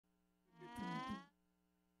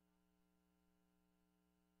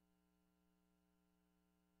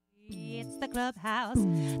The Clubhouse,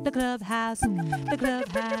 the Clubhouse, the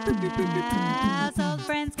Clubhouse. Old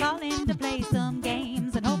friends calling to play some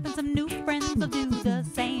games and hoping some new friends will do the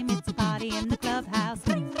same. It's a party in the Clubhouse,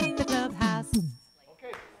 the Clubhouse.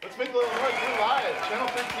 Okay, let's make a little noise. We're live, Channel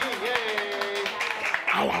 13, yay!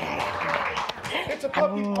 It's a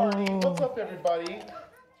puppy party. What's up, everybody?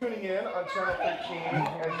 Tuning in on Channel 13,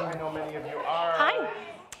 as I know many of you are. Hi.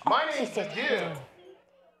 My name's the Dude.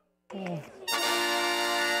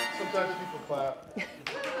 Sometimes people clap.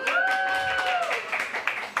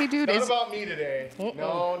 Hey, dude. It's not about me today.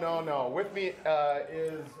 No. With me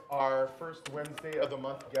is our first Wednesday of the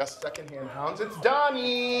month guest, Secondhand Hounds. It's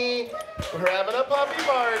Donnie. We're having a puppy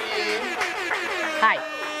party. Hi.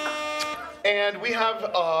 And we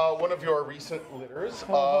have one of your recent litters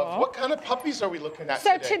of what kind of puppies are we looking at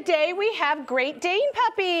today? So today we have Great Dane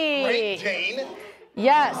puppy. Great Dane?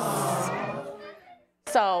 Yes.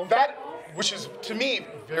 So which is, to me,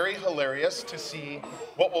 very hilarious to see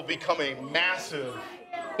what will become a massive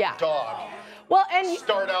dog. Well, and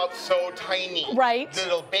start out so tiny, right?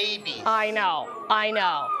 Little baby. I know.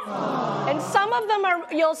 And some of them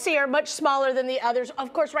you'll see are much smaller than the others.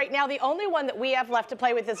 Of course, right now the only one that we have left to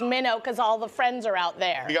play with is Minnow because all the friends are out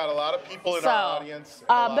there. We got a lot of people in our audience.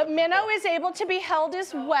 But Minnow is able to be held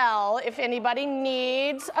as well if anybody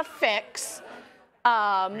needs a fix. We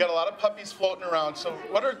got a lot of puppies floating around. So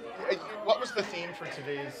what was the theme for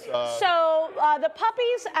today's?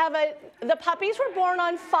 The puppies were born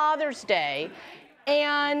on Father's Day,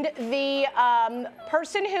 and the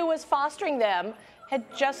person who was fostering them had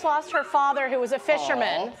just lost her father, who was a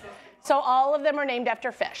fisherman. Aww. So all of them are named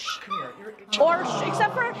after fish. Come here,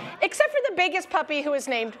 except for the biggest puppy, who is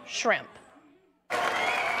named Shrimp.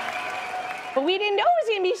 But we didn't know it was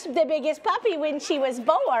going to be the biggest puppy when she was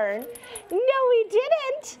born. No, we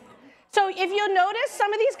didn't. So if you'll notice,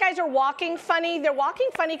 some of these guys are walking funny. They're walking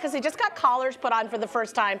funny because they just got collars put on for the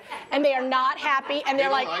first time, and they are not happy. And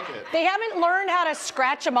they're like they haven't learned how to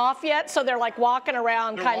scratch them off yet, so they're like walking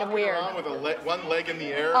around kind of weird. They're walking around with one leg in the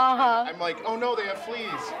air. I'm like, oh no, they have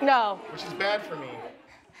fleas. No. Which is bad for me.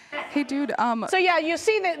 Hey, dude. So yeah, you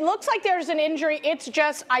see that it looks like there's an injury. It's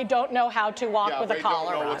just I don't know how to walk with a collar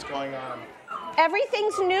on. Don't know what's going on.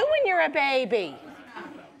 Everything's new when you're a baby.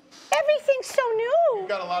 Everything's so new. We've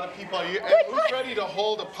got a lot of people. Who's ready to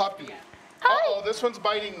hold a puppy? Hi. Uh-oh, this one's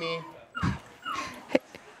biting me.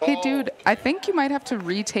 Hey, dude, I think you might have to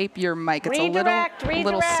retape your mic. It's a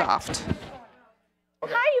little soft.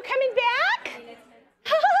 Okay. Hi, you coming back?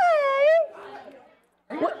 Hi.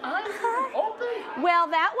 Well,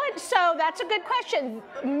 that's a good question.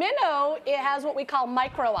 Minnow, it has what we call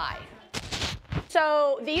micro eye.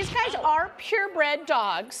 So these guys are purebred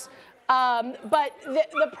dogs, but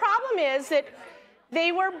the problem is that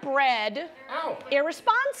they were bred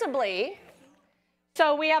irresponsibly.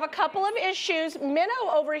 So we have a couple of issues. Minnow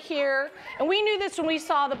over here, and we knew this when we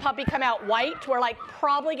saw the puppy come out white, we're like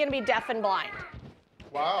probably going to be deaf and blind.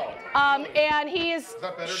 Wow. And he is. Is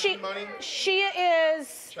that better than money? She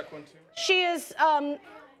is. Check 1, 2. She is.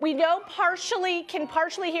 We know can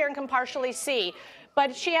partially hear and can partially see.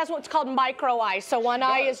 But she has what's called micro eye, so one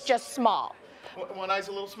eye is just small. One eye's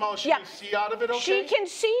a little small. She can see out of it okay? She can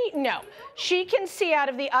see, no. She can see out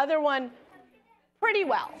of the other one pretty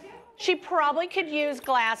well. She probably could use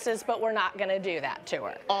glasses, but we're not going to do that to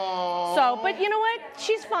her. Aww. So, but you know what?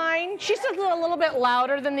 She's fine. She's a little bit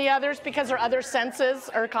louder than the others because her other senses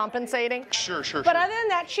are compensating. Sure. But other than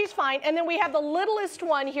that, she's fine. And then we have the littlest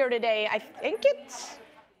one here today. I think it's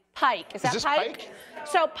Pike. Is that this Pike?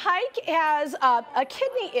 So Pike has a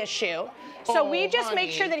kidney issue, so we just make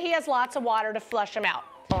sure that he has lots of water to flush him out.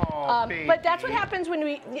 But that's what happens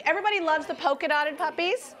when everybody loves the polka dotted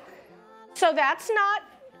puppies, so that's not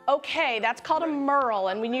okay. That's called a merle,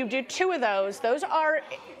 and when you do 2 of those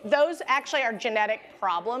actually are genetic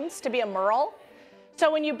problems to be a merle. So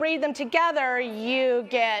when you breed them together, you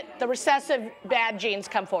get the recessive bad genes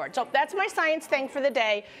come forward. So that's my science thing for the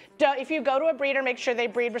day. If you go to a breeder, make sure they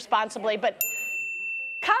breed responsibly, but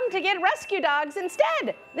come to get rescue dogs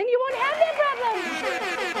instead. Then you won't have that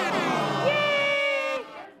problem.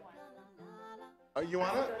 Yay! You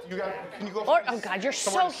want it? Can you go? Oh God, you're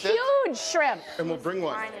so huge, Shrimp. And we'll bring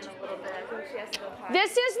one.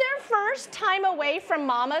 This is their first time away from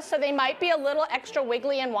Mama, so they might be a little extra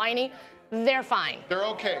wiggly and whiny. They're fine. They're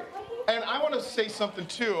okay. And I want to say something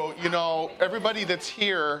too. You know, everybody that's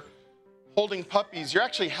here holding puppies, you're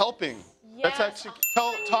actually helping. Yes. That's actually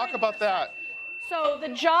talk about that. So the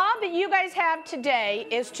job that you guys have today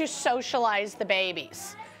is to socialize the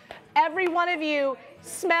babies. Every one of you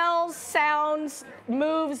smells, sounds,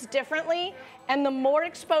 moves differently, and the more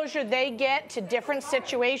exposure they get to different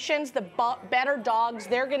situations, the better dogs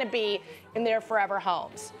they're going to be in their forever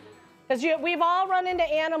homes. Because we've all run into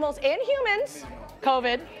animals and humans,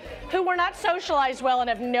 COVID, who were not socialized well and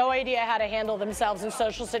have no idea how to handle themselves in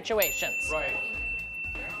social situations. Right.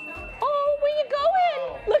 Oh, where you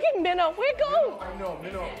going? Look at Minnow. Where you go? I know,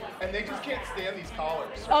 Minnow. And they just can't stand these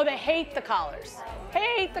collars. Oh, they hate the collars.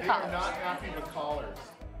 Hate the They collars. are not happy with collars.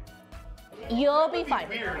 You'll be It'd fine.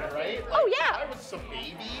 Weird, right? Like, Oh, yeah. I was a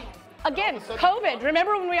baby. Again, all of a sudden- COVID.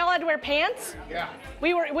 Remember when we all had to wear pants? Yeah.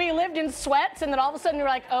 We lived in sweats, and then all of a sudden we were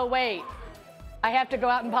like, oh wait, I have to go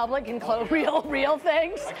out in public and clothe real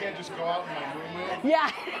things. I can't just go out in my moo-moo.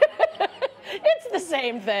 Yeah, it's the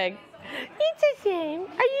same thing. It's the same. Are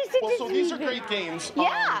you such Well, a so these are sweetie? Great Danes.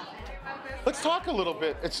 Yeah. Let's talk a little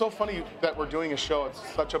bit. It's so funny that we're doing a show. It's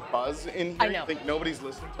such a buzz in here. I know. You think nobody's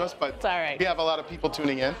listening to us, but It's all right. we have a lot of people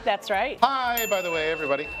tuning in. That's right. Hi, by the way,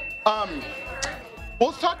 everybody. Well,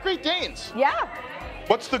 let's talk Great Danes. Yeah.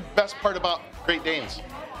 What's the best part about Great Danes?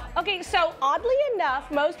 Okay, so oddly enough,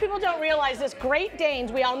 most people don't realize this. Great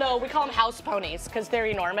Danes, we all know, we call them house ponies because they're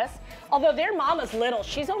enormous. Although their mama's little,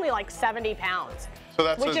 she's only like 70 pounds. So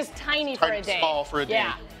that's which is tiny for a Dane. Small for a Dane.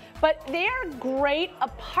 Yeah. But they're great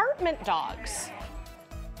apartment dogs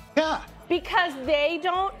Yeah. because they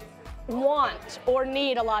don't want or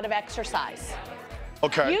need a lot of exercise.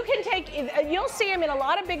 Okay. You'll see them in a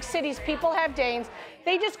lot of big cities. People have Danes.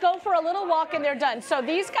 They just go for a little walk and they're done. So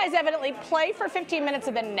these guys evidently play for 15 minutes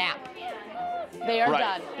and then nap. They are Right.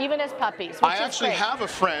 done, even as puppies. Which I is actually great. have a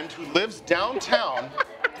friend who lives downtown.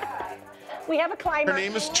 We have a climber. Her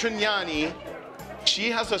name is Trignani. She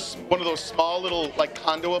has one of those small little like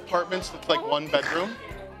condo apartments that's like one bedroom,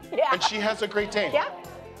 Yeah. and she has a Great Dane. Yeah.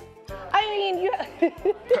 I mean,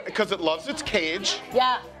 Because it loves its cage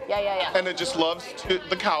yeah. and it just loves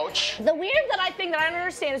the couch. The weird thing that I don't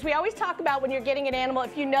understand is we always talk about when you're getting an animal,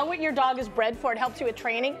 if you know what your dog is bred for, it helps you with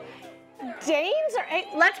training. Danes are,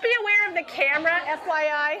 let's be aware of the camera,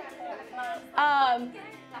 FYI.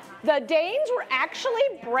 The Danes were actually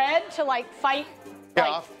bred to like fight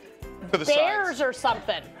like To the bears sides. or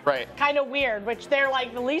something. Right. Kind of weird, which they're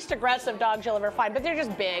like the least aggressive dogs you'll ever find, but they're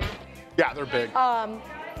just big. Yeah, they're big.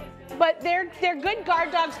 But they're good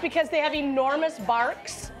guard dogs because they have enormous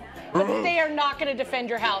barks. But they are not going to defend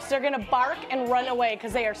your house. They're going to bark and run away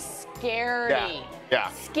because they are scaredy. Yeah.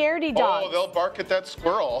 Scaredy dogs. Oh, they'll bark at that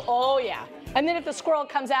squirrel. Oh, yeah. And then if the squirrel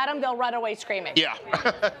comes at them, they'll run away screaming. Yeah.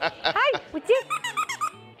 Hi, what's you?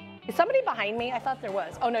 Is somebody behind me? I thought there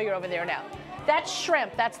was. Oh, no, you're over there now. That's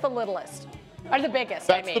Shrimp. That's the littlest. Or the biggest,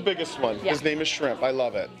 That's I mean. the biggest one. Yeah. His name is Shrimp. I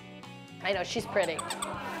love it. I know, she's pretty.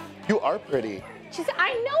 You are pretty. She said,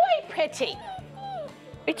 I know I'm pretty.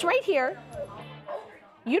 It's right here.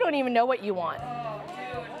 You don't even know what you want.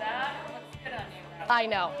 I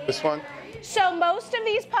know. This one? So most of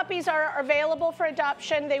these puppies are available for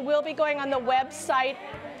adoption. They will be going on the website.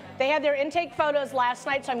 They had their intake photos last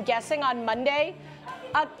night, so I'm guessing on Monday.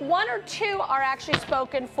 One or two are actually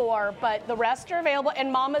spoken for, but the rest are available.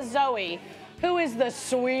 And Mama Zoe, who is the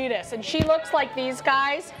sweetest, and she looks like these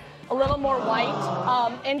guys, a little more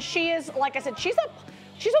white. And she is, like I said, she's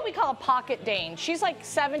what we call a pocket Dane. She's like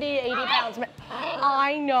 70, 80 pounds.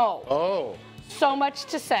 I know. Oh. So much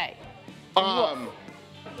to say.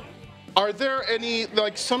 Are there any,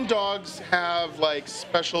 like some dogs have like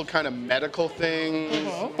special kind of medical things,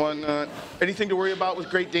 whatnot? Anything to worry about with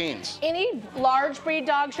Great Danes? Any large breed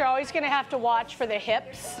dogs, you're always going to have to watch for the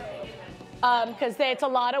hips because it's a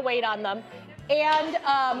lot of weight on them. And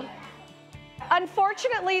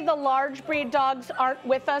unfortunately, the large breed dogs aren't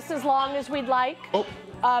with us as long as we'd like. Oh.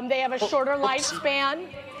 They have a shorter lifespan.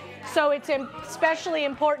 So it's especially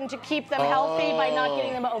important to keep them healthy by not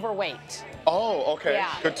getting them overweight. Oh, okay.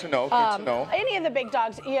 Yeah. Good to know. Good to know. Any of the big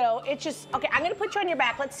dogs, it's just, okay, I'm going to put you on your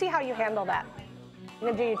back. Let's see how you handle that. I'm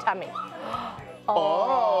going to do your tummy.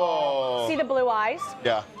 Oh. See the blue eyes?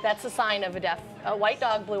 Yeah. That's a sign of a white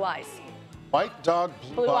dog, blue eyes. White dog,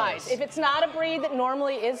 blue eyes. If it's not a breed that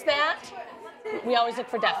normally is that, we always look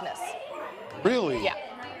for deafness. Really? Yeah.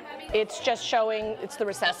 It's just showing, it's the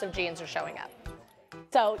recessive genes are showing up.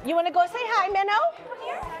 So, you want to go say hi, Minnow? Come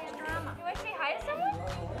here. You want to say hi to someone?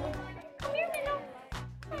 Come here, Minnow.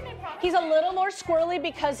 He's a little more squirrely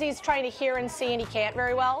because he's trying to hear and see and he can't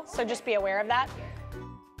very well, so just be aware of that.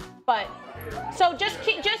 But, so just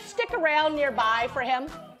stick around nearby for him.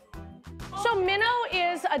 So Minnow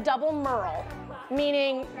is a double merle,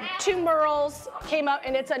 meaning two merles came up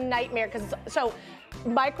and it's a nightmare because so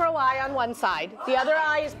micro eye on one side, the other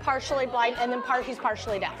eye is partially blind and then he's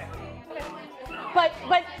partially deaf.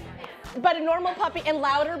 But a normal puppy and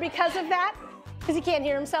louder because of that. Because he can't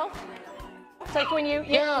hear himself? It's like when you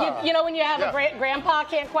know when you have a grandpa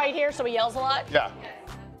can't quite hear, so he yells a lot? Yeah.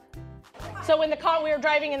 So when we were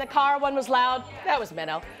driving in the car, one was loud. That was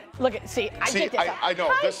Minnow. Look at, I know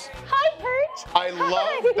Hi, this. Hi, Perch. I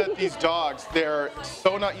love that these dogs, they're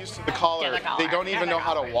so not used to the collar, they don't even know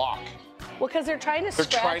how to walk. Well, because they're trying to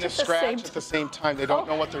scratch at the same time. They don't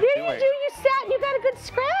know what they're doing. You do. You sat and you got a good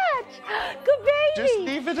scratch. Good baby. Just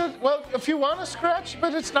leave it. Well, if you want to scratch,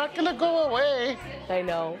 but it's not going to go away. I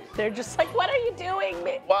know. They're just like, what are you doing?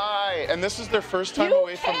 Why? And this is their first time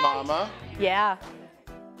away from Mama? Yeah.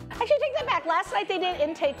 Actually, take that back. Last night they did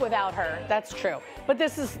intake without her. That's true. But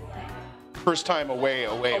this is... First time away.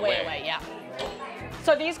 Yeah.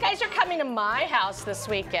 So these guys are coming to my house this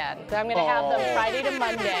weekend. I'm going to have them Friday to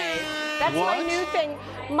Monday. That's my new thing.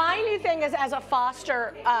 My new thing is as a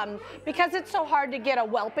foster, because it's so hard to get a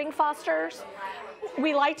whelping fosters,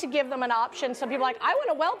 we like to give them an option. Some people are like, I want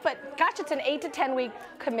to whelp, but gosh, it's an 8 to 10 week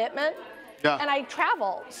commitment. Yeah. And I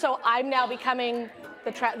travel. So I'm now becoming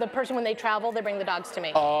the person when they travel, they bring the dogs to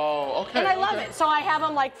me. Oh, okay. And I love it. So I have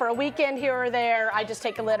them like for a weekend here or there. I just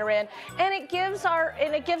take a litter in, and it gives our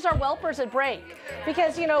whelpers a break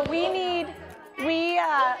because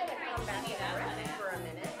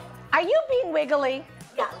Are you being wiggly?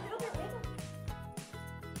 Yeah.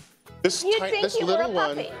 This little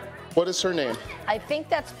one. What is her name? I think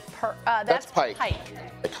that's Pike.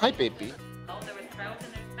 Like, hi, baby.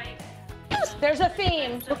 There's a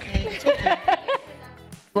theme. Okay, it's okay.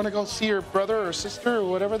 You want to go see your brother or sister or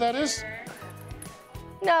whatever that is?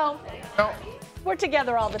 No. No. We're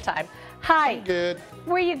together all the time. Hi. I'm good.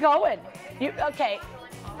 Where are you going? Okay.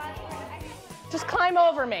 Just climb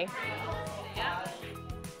over me.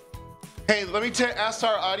 Hey, let me ask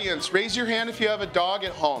our audience. Raise your hand if you have a dog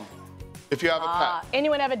at home. If you have a pet.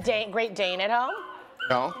 Anyone have a Great Dane at home?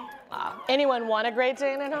 No. Anyone want a Great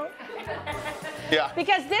Dane at home? Yeah.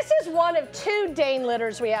 Because this is one of 2 Dane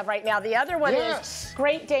litters we have right now. The other one is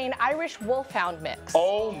Great Dane Irish Wolfhound mix.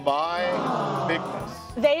 Oh my goodness.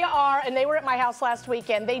 They are, and they were at my house last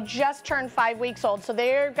weekend. They just turned 5 weeks old, so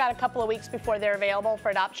they've got a couple of weeks before they're available for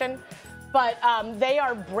adoption. But they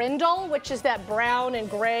are brindle, which is that brown and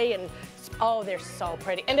gray, and they're so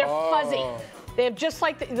pretty. And they're fuzzy. They have just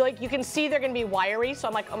like you can see they're gonna be wiry, so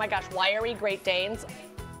I'm like, oh my gosh, wiry Great Danes.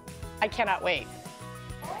 I cannot wait.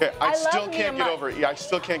 Yeah, I still can't get over it. Yeah, I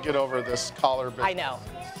still can't get over this collar business. I know.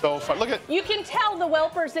 So fun. Look at. You can tell the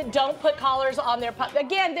whelpers that don't put collars on their pup.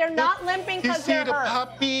 Again, they're not limping because they're hurt. You see the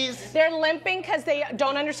puppies? They're limping because they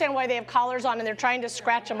don't understand why they have collars on, and they're trying to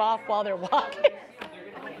scratch them off while they're walking.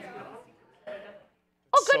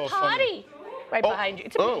 Oh, good so potty. Right behind you.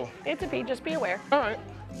 It's a pee. It's a pee. Just be aware. All right.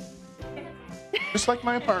 Just like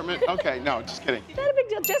my apartment. Okay, no, just kidding. Not a big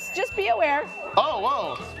deal. Just be aware. Oh,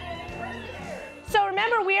 whoa. So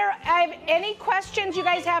remember, any questions you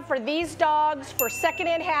guys have for these dogs, for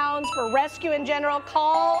secondhand hounds, for rescue in general,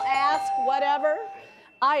 call, ask, whatever.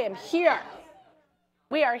 I am here.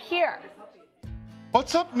 We are here.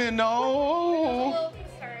 What's up, Minnow?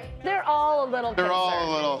 They're all a little concerned. They're all a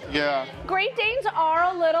little, yeah. Great Danes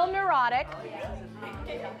are a little neurotic.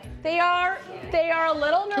 They are a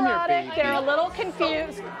little neurotic. Here, they're a little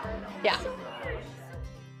confused. Yeah.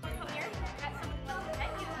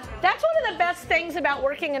 That's one of the best things about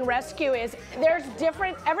working in rescue is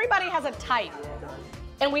everybody has a type,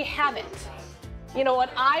 and we have it. You know,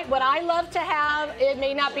 what I love to have, it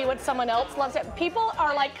may not be what someone else loves it. People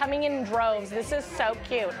are like coming in droves. This is so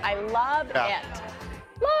cute. I love it.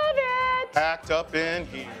 Love it. Packed up in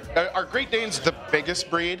here. Are Great Danes the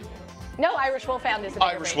biggest breed? No, Irish Wolfhound is the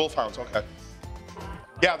bigger Irish breed. Wolfhounds, okay.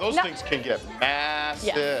 Yeah, those things can get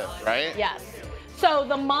massive, right? Yes. So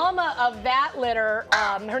the mama of that litter,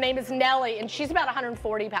 her name is Nellie, and she's about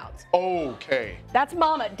 140 pounds. Okay. That's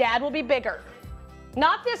mama. Dad will be bigger.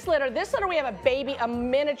 Not this litter. This litter we have a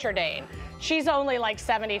miniature Dane. She's only like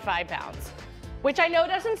 75 pounds, which I know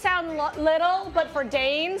doesn't sound little, but for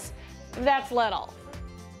Danes, that's little.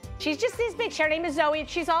 She's just this big. Her name is Zoe, and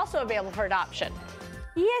she's also available for adoption.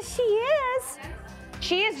 Yes, she is.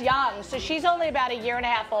 She is young, so she's only about 1.5 years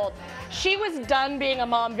old. She was done being a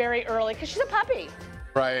mom very early because she's a puppy.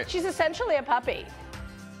 Right. She's essentially a puppy.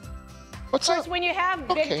 What's of course, up? when you have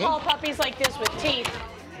big, tall puppies like this with teeth,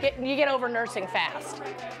 you get over nursing fast.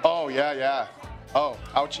 Oh, yeah. Oh,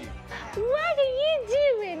 ouchie. What are you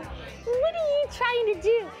doing? What are you trying to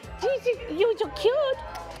do? You're so cute.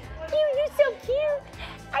 You're so cute.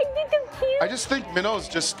 I think I'm cute. I just think Minnow's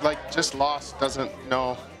just lost, doesn't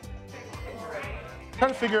know.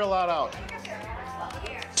 Trying to figure a lot out.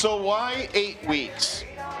 So why 8 weeks?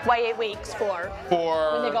 Why 8 weeks for?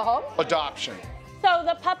 For when they go home? Adoption. So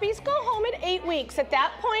the puppies go home at 8 weeks. At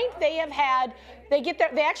that point, they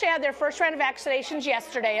actually had their first round of vaccinations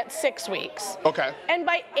yesterday at 6 weeks. Okay. And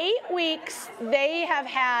by 8 weeks, they have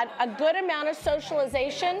had a good amount of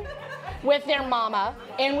socialization with their mama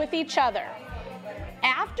and with each other.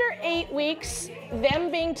 After 8 weeks,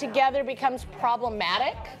 them being together becomes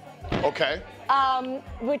problematic. Okay.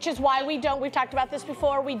 Which is why we've talked about this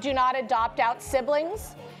before, we do not adopt out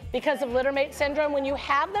siblings because of littermate syndrome. When you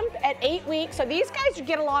have them at 8 weeks, so these guys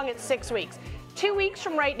get along at 6 weeks. 2 weeks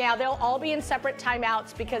from right now, they'll all be in separate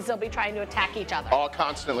timeouts because they'll be trying to attack each other. All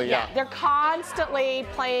constantly, yeah. They're constantly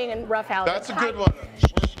playing and roughhousing. That's a good one.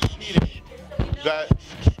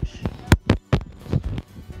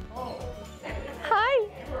 Hi.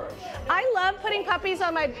 I love putting puppies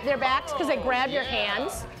on their backs because they grab your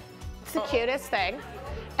hands. It's the cutest thing.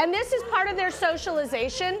 And this is part of their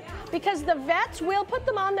socialization because the vets will put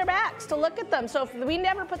them on their backs to look at them. So if we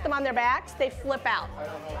never put them on their backs, they flip out.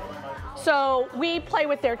 So we play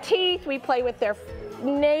with their teeth, we play with their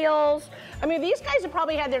nails. I mean, these guys have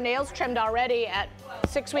probably had their nails trimmed already at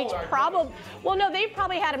 6 weeks. Well, no, they've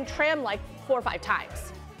probably had them trimmed like 4 or 5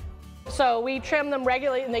 times. So we trim them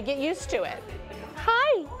regularly and they get used to it.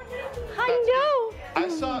 Hi. I know. I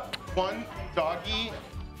saw one doggy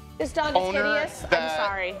This dog is hideous. I'm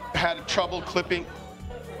sorry. Had trouble clipping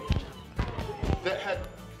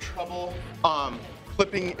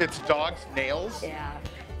its dog's nails. Yeah.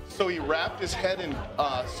 So he wrapped his head in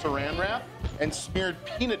saran wrap and smeared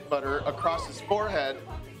peanut butter across his forehead,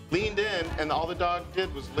 leaned in, and all the dog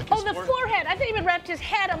did was lick his forehead. Oh, the forehead. I thought he even wrapped his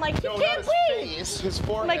head. I'm like, you can't breathe. His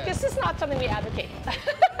forehead. I'm like, this is not something we advocate. No,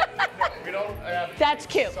 we don't advocate. That's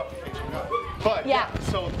cute. No. But yeah,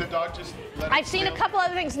 so the dog just let it I've seen a couple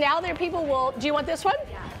other things. Now there people will, do you want this one?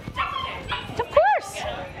 Of course.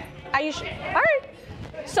 All right.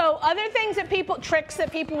 So other things that tricks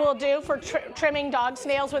that people will do for trimming dog's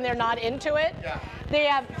nails when they're not into it. Yeah. They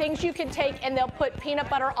have things you can take and they'll put peanut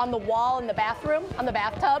butter on the wall in the bathroom, on the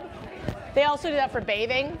bathtub. They also do that for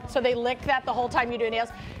bathing. So they lick that the whole time you do nails.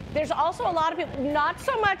 There's also a lot of people, not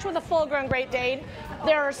so much with a full-grown Great Dane.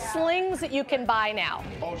 There are slings that you can buy now.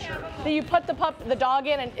 Oh, sure. That you put the dog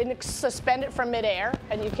in and suspend it from midair,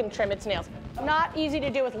 and you can trim its nails. Not easy to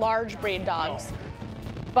do with large breed dogs,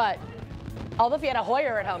 but although if you had a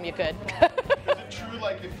Hoyer at home, you could. Is it true,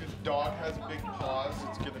 like if your dog has big paws,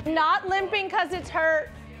 it's gonna be not limping because it's hurt,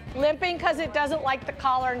 limping because it doesn't like the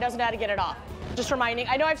collar and doesn't know how to get it off. Just reminding.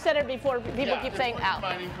 I know I've said it before. People keep saying, "Ow."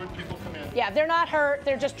 Reminding when people come in. Yeah, they're not hurt.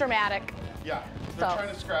 They're just dramatic. Yeah, they're trying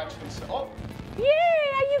to scratch themselves. Oh. Yay,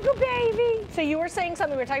 there you go, baby. So you were saying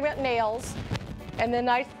something. We were talking about nails, and then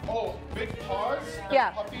Oh, big paws.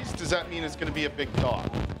 Yeah. Puppies. Does that mean it's going to be a big dog?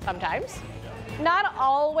 Sometimes, not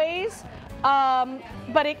always,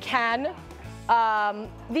 but it can.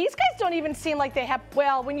 These guys don't even seem like they have.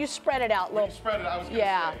 Well, when you spread it out, When you spread it, I was going to say.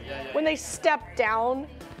 Yeah. When they step down.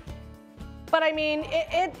 But I mean,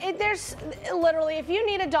 there's literally, if you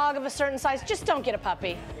need a dog of a certain size, just don't get a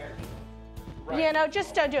puppy. Right. You know,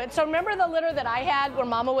 just don't do it. So remember the litter that I had where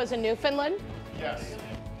Mama was a Newfoundland? Yes.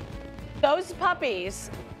 Those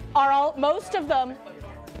puppies are most of them.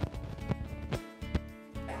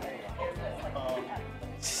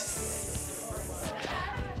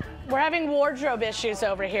 We're having wardrobe issues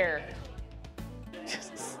over here.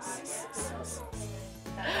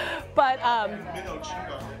 But,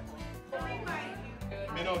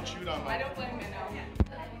 Minnow chewed on my. I don't blame Minnow.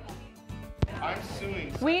 I'm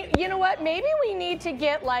suing. You know what? Maybe we need to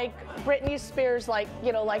get like Britney Spears, like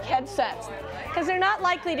headsets, because they're not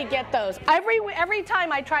likely to get those. Every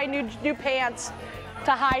time I try new pants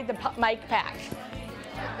to hide the mic pack.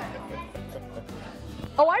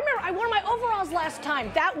 Oh, I remember I wore my overalls last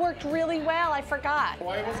time. That worked really well. I forgot.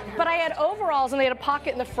 Why wasn't your... But I had overalls and they had a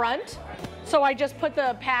pocket in the front, so I just put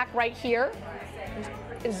the pack right here.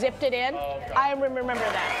 Zipped it in. Oh, I remember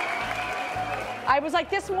that. I was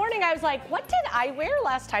like, this morning, I was like, what did I wear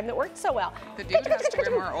last time that worked so well? The dude has to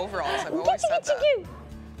wear more overalls. I've always said that.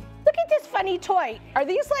 Look at this funny toy. Are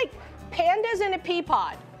these like pandas in a pea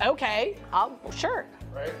pod? Okay, sure.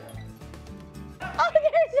 Right? Oh, they're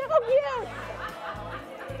so cute.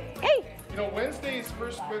 Hey. You know,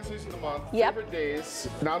 first Wednesdays of the month, Yep. favorite days,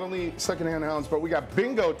 not only secondhand hounds, but we got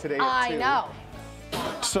bingo today at 2. I know.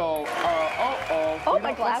 So, Oh,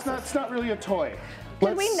 my glasses. That's not really a toy.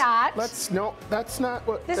 Did we not? No, that's not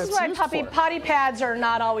what This that's is why used potty pads are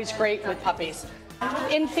not always great with puppies.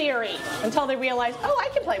 In theory, until they realize, oh, I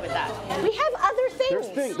can play with that. We have other things.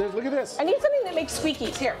 Look at this. I need something that makes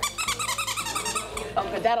squeakies. Here. Oh,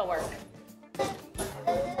 good, that'll work.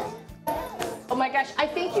 Oh my gosh, I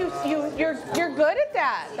think you're good at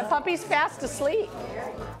that. The puppy's fast asleep.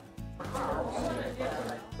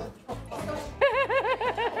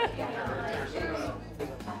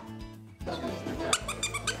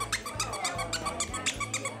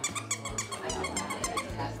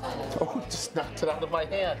 just knocked it out of my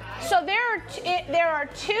hand. So there are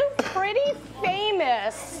two pretty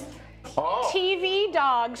famous TV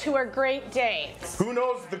dogs who are Great Danes. Who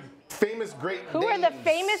knows the famous Great Danes? Who are the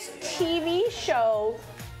famous TV show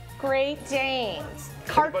Great Danes?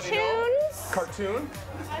 Cartoons? Cartoon?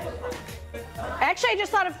 Actually, I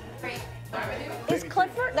just thought of. Is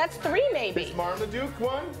Clifford? That's 3 maybe. Is Marmaduke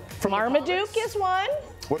one? Marmaduke is one.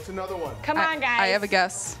 What's another one? Come on, guys. I have a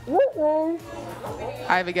guess.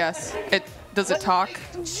 I have a guess. Does it talk?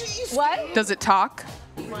 What? Does it talk?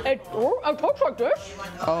 It talks like this.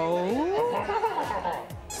 Oh.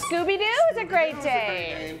 Scooby-Doo is a Great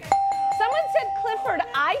Dane. Someone said Clifford.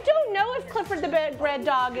 I don't know if Clifford the Red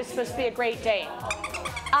Dog is supposed to be a Great Dane.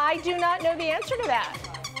 I do not know the answer to that.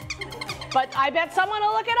 But I bet someone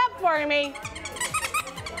will look it up for me.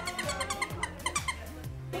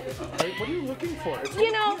 Hey, what are you looking for?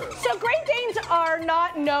 You know, so Great Danes are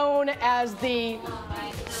not known as the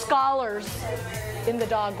scholars in the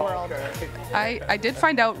dog world. Okay. I did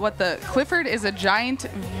find out what the Clifford is a giant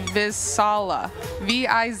Vizsla.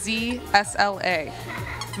 V-I-Z-S-L-A.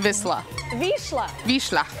 Vizsla. Vizsla.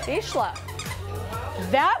 Vizsla. Vizsla.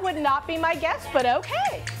 That would not be my guess, but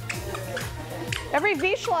okay. Every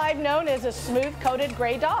Vizsla I've known is a smooth-coated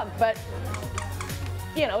gray dog, but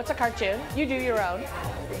you know, it's a cartoon. You do your own.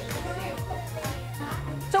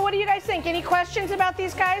 So what do you guys think? Any questions about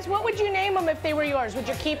these guys? What would you name them if they were yours? Would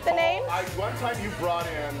you keep the names? One time you brought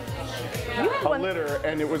in had a one. litter,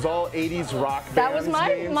 and it was all 80s rock bands. That was my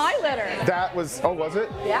names. litter. That was, oh, was it?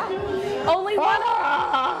 Yeah. Only one.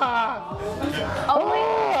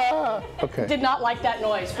 Okay. Did not like that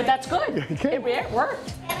noise, but that's good. Okay. It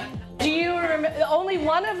worked. Do you remember? Only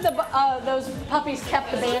one of the those puppies kept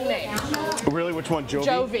the band name. Really, which one? Jovi?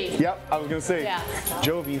 Jovi. Yep, I was gonna say. Yeah.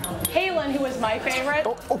 Jovi. Halen, who was my favorite,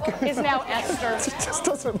 is now Esther. It just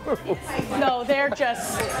doesn't move. No, they're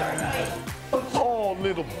just. Oh,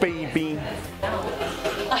 little baby.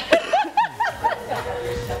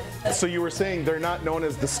 So you were saying they're not known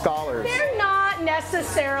as the scholars. They're not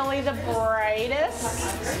necessarily the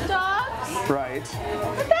brightest dogs. Right.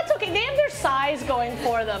 But that's okay. They have their size going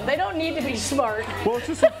for them. They don't need to be smart. Well, it's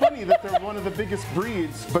just so funny that they're one of the biggest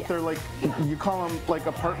breeds, but they're like, you call them like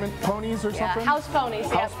apartment ponies or something? House ponies.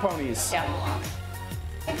 House ponies. Yeah.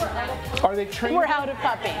 Are they trainable? We're out of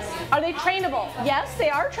puppies. Are they trainable? Yes,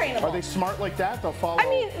 they are trainable. Are they smart like that? They'll follow? I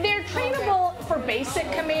mean, they're trainable for basic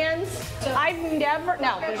commands.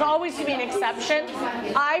 Now, there's always to be an exception.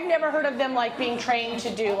 I've never heard of them like being trained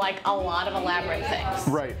to do like a lot of elaborate things.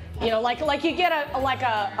 Right. You know, like you get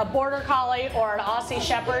a border collie or an Aussie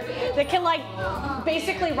Shepherd that can like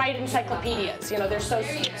basically write encyclopedias. You know, they're so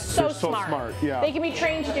smart. Yeah. They can be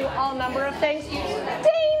trained to do all number of things.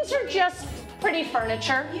 Danes are just pretty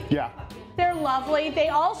furniture. Yeah. They're lovely. They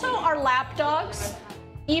also are lap dogs,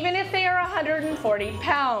 even if they are 140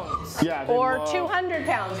 pounds or 200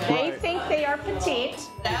 pounds. They think they are petite.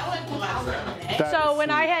 So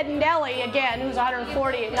when I had Nellie, again, who's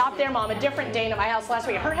 140, not their mom, a different Dane at my house last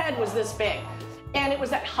week, her head was this big. And it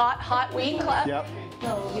was that hot weed club. Yep.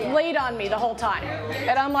 Laid on me the whole time.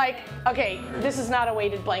 And I'm like, okay, this is not a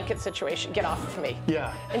weighted blanket situation. Get off of me.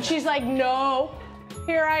 Yeah. And she's like, no.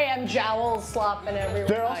 Here I am, jowls slopping everywhere.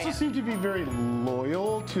 They also seem to be very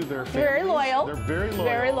loyal to their families. Very loyal. They're very loyal.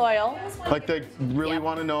 Very loyal. Like they really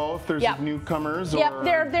want to know if there's newcomers or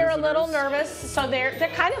they're a little visitors. nervous, so they're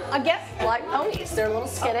kind of, I guess, like ponies. They're a little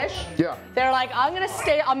skittish. Yeah. They're like, I'm gonna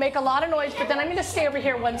stay. I'll make a lot of noise, but then I'm gonna stay over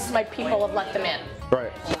here once my people have let them in.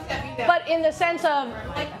 Right. But in the sense of,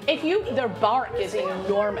 their bark is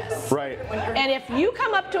enormous. Right. And if you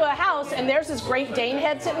come up to a house and there's this Great Dane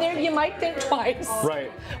head sitting there, you might think twice.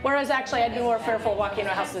 Right. Whereas actually, I'd be more fearful walking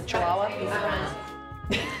into a house with a Chihuahua.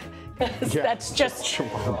 That's just.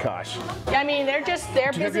 Oh gosh. I mean, they're busy.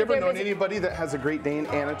 Have you ever known busy. anybody that has a Great Dane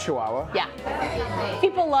and a Chihuahua? Yeah.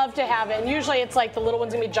 People love to have it. And usually it's like the little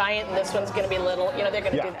one's gonna be giant and this one's gonna be little. You know, they're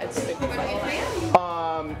gonna do that. It's super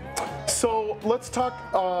funny. So let's talk,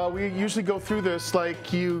 we usually go through this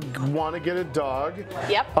like you want to get a dog.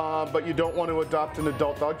 Yep. But you don't want to adopt an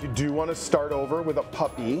adult dog. You do want to start over with a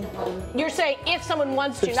puppy. You're saying if someone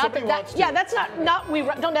wants to, If not somebody that, wants to. yeah, that's not we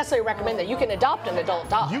don't necessarily recommend that. You can adopt an adult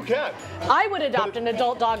dog. You can. I would adopt an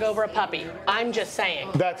adult dog over a puppy. I'm just saying.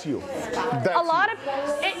 That's you. That's A lot of,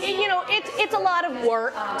 it's a lot of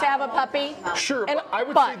work to have a puppy. Sure, And- but I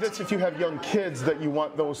would say this if you have young kids that you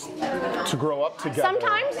want those to grow up together.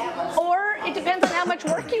 Sometimes, or it depends on how much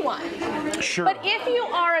work you want. Sure. But if you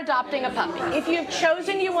are adopting a puppy, if you've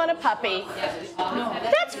chosen you want a puppy,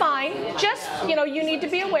 that's fine. Just, you know, you need to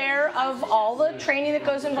be aware of all the training that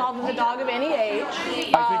goes involved with a dog of any age.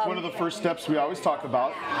 I think one of the first steps we always talk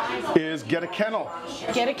about is get a kennel.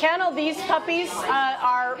 Get a kennel. These puppies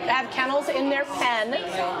have kennels in their pen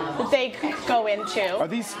that they go into. Are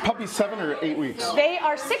these puppies 7 or 8 weeks? They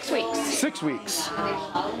are 6 weeks. 6 weeks.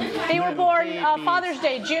 They were born Father's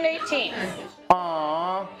Day, June 18th.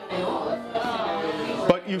 Aww.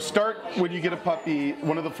 But you start, when you get a puppy,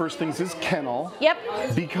 one of the first things is kennel. Yep.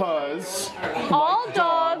 Because all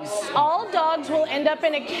dogs will end up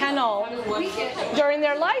in a kennel during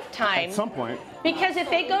their lifetime. At some point. Because if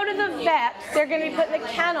they go to the vet, they're going to be put in a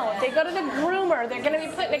kennel. If they go to the groomer, they're going to be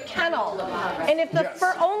put in a kennel. And if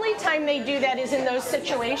the only time they do that is in those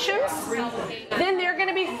situations, then they're going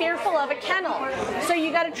to be fearful of a kennel. So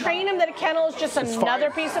you got to train them that a kennel is just another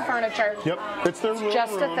piece of furniture. Yep, it's their room.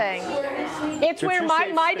 Just a thing. It's where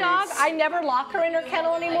my dog, I never lock her in her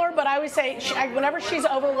kennel anymore, but I always say, whenever she's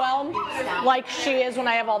overwhelmed, like she is when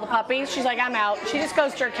I have all the puppies, she's like, I'm out. She just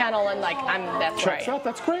goes to her kennel and like, that's right. Checks out,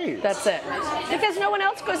 that's great. That's it. Because no one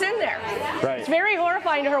else goes in there. Right. It's very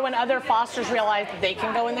horrifying to her when other fosters realize that they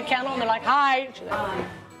can go in the kennel and they're like, hi.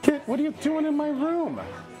 Kid, what are you doing in my room?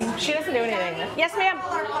 She doesn't do anything. Yes, ma'am.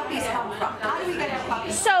 Where puppies come from? How do we get our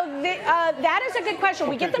puppies? So that is a good question.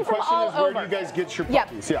 We get them from all over. Where do you guys get your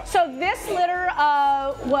puppies? Yeah. So this litter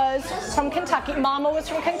was from Kentucky. Mama was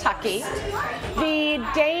from Kentucky. The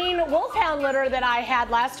Dane Wolfhound litter that I had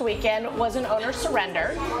last weekend was an owner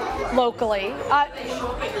surrender locally.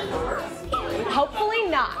 Hopefully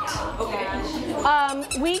not.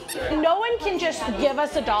 No one can just give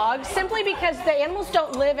us a dog simply because the animals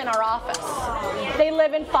don't live in our office. They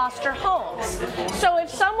live in foster homes. So if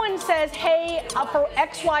someone says, hey, for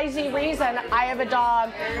XYZ reason, I have a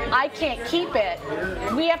dog, I can't keep it,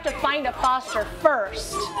 we have to find a foster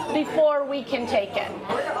first before we can take it.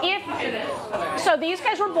 So these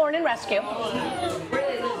guys were born in rescue.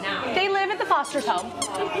 They live at the foster's home.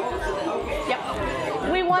 Yep.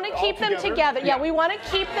 We want to keep them together. Yeah, we want to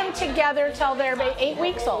keep them together till they're 8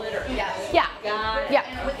 weeks old. Yeah.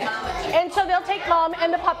 And so they'll take mom,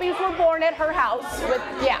 and the puppies were born at her house.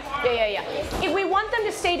 If we want them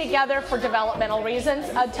to stay together for developmental reasons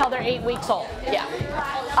until they're 8 weeks old. Yeah.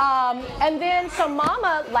 And then, so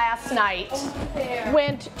Mama last night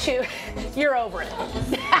went to, you're over it.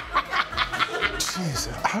 Jeez,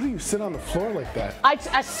 how do you sit on the floor like that?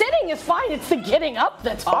 Sitting is fine. It's the getting up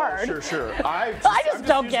that's hard. Oh, sure. I just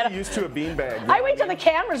don't get it. Used to a beanbag. I wait till the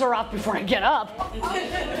cameras are off before I get up.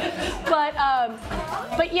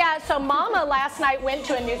 But yeah, so Mama last night went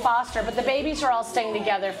to a new foster, but the babies are all staying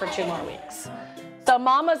together for 2 more weeks. So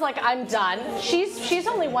Mama's like, I'm done. She's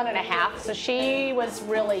only 1.5, so she was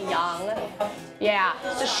really young. Yeah.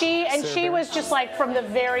 So she was just like from the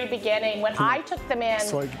very beginning when I took them in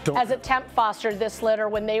as a temp foster, this litter,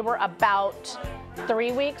 when they were about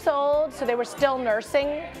 3 weeks old, so they were still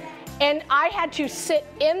nursing, and I had to sit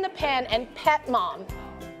in the pen and pet Mom.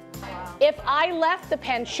 If I left the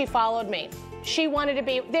pen, she followed me. She wanted to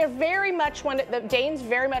be, the Danes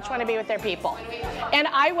very much want to be with their people. And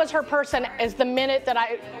I was her person as the minute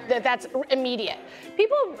that's immediate.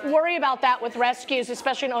 People worry about that with rescues,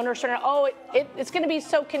 especially in owner surrender. Oh, it's going to be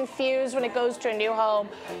so confused when it goes to a new home,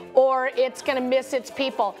 or it's going to miss its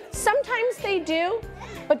people. Sometimes they do,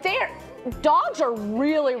 but dogs are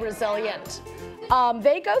really resilient.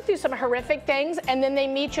 They go through some horrific things, and then they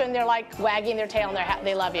meet you, and they're like wagging their tail, and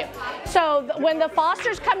they love you. So when the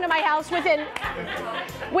fosters come to my house, within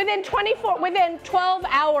 12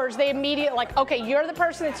 hours, they immediately like, okay, you're the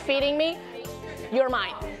person that's feeding me, you're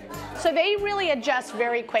mine. So they really adjust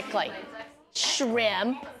very quickly.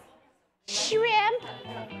 Shrimp.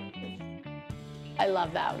 I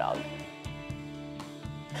love that dog.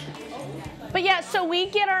 But yeah, so we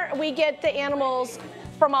get the animals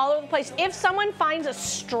from all over the place. If someone finds a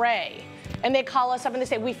stray and they call us up and they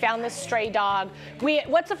say, we found this stray dog,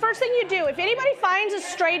 what's the first thing you do? If anybody finds a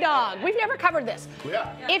stray dog, we've never covered this.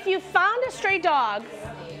 Yeah. If you found a stray dog,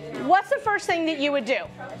 what's the first thing that you would do?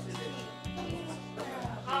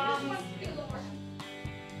 I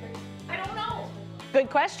don't know.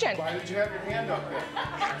 Good question. Why did you have your hand up there?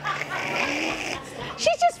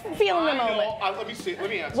 She's just feeling the moment. Let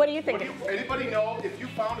me answer. What do you think? Anybody know if you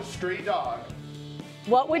found a stray dog,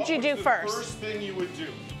 what would you do first? The first thing you would do.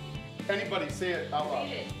 Anybody say it out loud.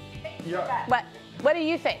 Yeah. What do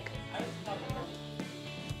you think?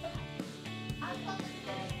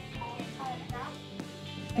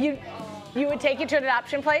 You would take it to an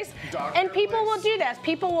adoption place? And people will do this.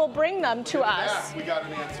 People will bring them to us. We got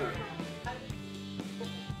an answer.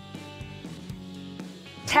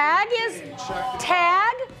 Tag is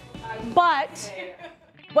tag, but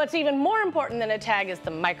what's even more important than a tag is the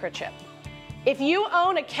microchip. If you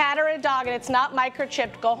own a cat or a dog and it's not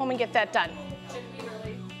microchipped, go home and get that done.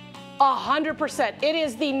 100%. It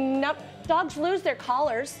is dogs lose their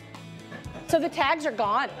collars, so the tags are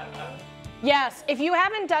gone. Yes, if you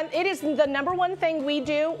haven't done, it is the #1 thing we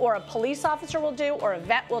do, or a police officer will do, or a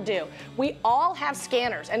vet will do. We all have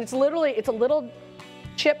scanners, and it's a little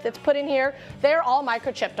chip that's put in here. They're all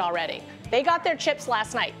microchipped already. They got their chips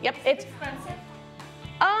last night. Yep, it's expensive.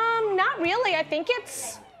 Not really. I think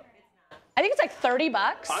it's like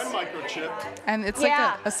 $30. I'm microchipped. And it's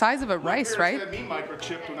like a size of a rice, right? My parents had me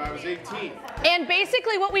microchipped when I was 18. And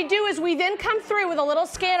basically what we do is we then come through with a little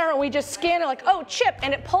scanner and we just scan it like, oh, chip,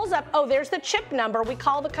 and it pulls up, oh, there's the chip number. We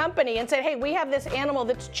call the company and say, hey, we have this animal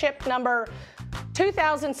that's chip number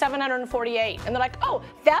 2,748. And they're like, oh,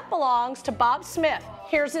 that belongs to Bob Smith.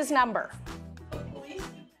 Here's his number.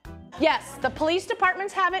 Yes, the police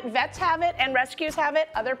departments have it, vets have it, and rescues have it,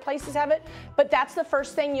 other places have it, but that's the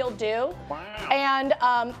first thing you'll do. Wow. And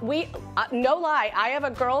no lie, I have a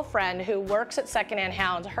girlfriend who works at Secondhand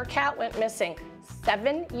Hounds. Her cat went missing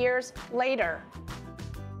 7 years later.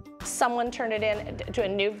 Someone turned it in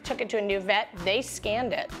took it to a new vet, they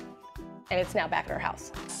scanned it, and it's now back at her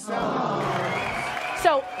house.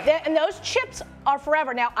 And those chips are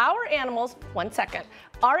forever. Now our animals,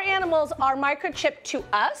 our animals are microchipped to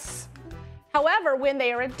us. However, when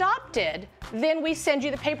they are adopted, then we send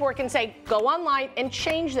you the paperwork and say, go online and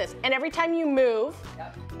change this. And every time you move,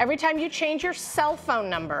 every time you change your cell phone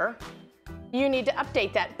number, you need to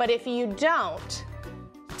update that. But if you don't,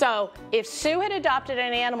 so if Sue had adopted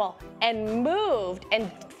an animal and moved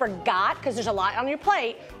and forgot, because there's a lot on your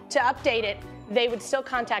plate, to update it, they would still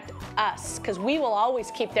contact us, because we will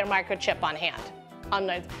always keep their microchip on hand.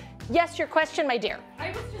 Yes, your question, my dear. I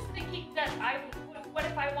was just thinking that what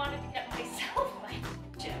if I wanted to get myself my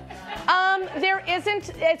chip? There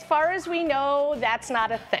isn't, as far as we know, that's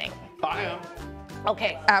not a thing. I am.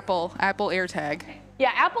 Okay. Apple AirTag.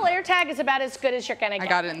 Yeah, Apple AirTag is about as good as you're gonna get. I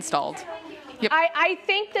got it installed. Yep. I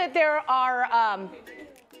think that there are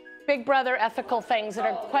Big Brother ethical things that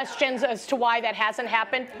are questions as to why that hasn't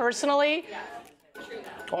happened personally.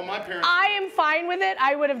 Oh, my parents. I am fine with it.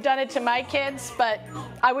 I would have done it to my kids, but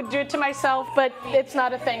I would do it to myself, but it's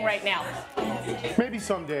not a thing right now. Maybe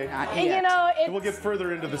someday. And you know, we'll get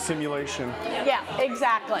further into the simulation. Yeah,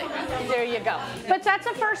 exactly. There you go. But that's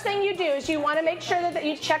the first thing you do is you want to make sure that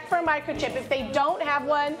you check for a microchip. If they don't have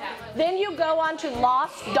one, then you go on to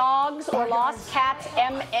Lost Dogs or Lost Cats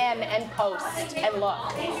MN and post and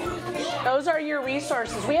look. Those are your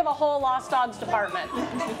resources. We have a whole Lost Dogs department.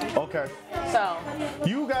 Okay. So.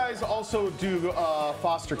 You guys also do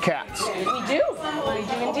foster cats. We do. We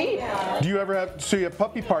do indeed. Do you ever have, so you have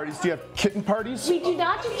puppy parties, do you have kitten parties? We do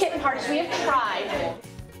not do kitten parties. We have tried.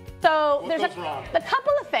 So there's a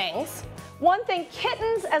couple of things. One thing,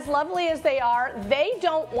 kittens, as lovely as they are, they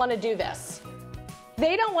don't want to do this.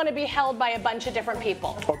 They don't want to be held by a bunch of different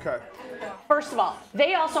people. Okay. First of all,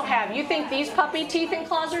 they also have, you think these puppy teeth and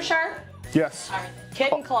claws are sharp? Yes.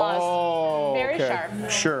 Kitten claws, very sharp.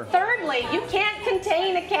 Sure. Thirdly, you can't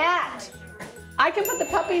contain a cat. I can put the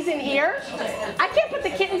puppies in here. I can't put the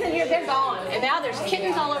kittens in here, they're gone. And now there's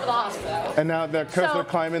kittens all over the hospital. And now because they're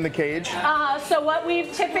climbing the cage? So what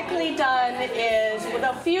we've typically done is,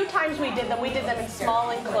 the few times we did them in small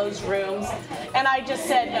enclosed rooms. And I just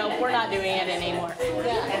said, no, we're not doing it anymore.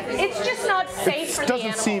 It's just not safe for the animals. It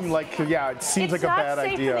doesn't seem like, it seems like a bad idea.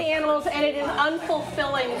 It's not safe for the animals, and it is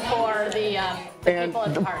unfulfilling for the people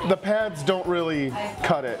at the party. The pads don't really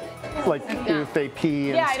cut it, like if they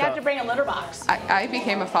pee and stuff. I'd have to bring a litter box. I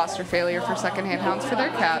became a foster failure for Secondhand Hounds for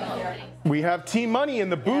their cat. We have Team Money in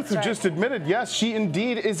the booth who just admitted, yes, she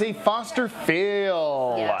indeed is a foster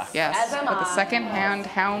fail. Yes, with a Secondhand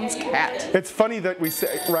Hounds cat. It's funny that we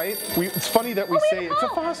say, right? It's funny that we say it's a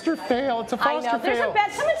foster fail. It's a foster fail.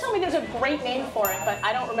 Someone told me there's a great name for it, but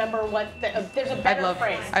I don't remember what. There's a better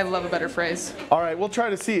phrase. I love a better phrase. All right, we'll try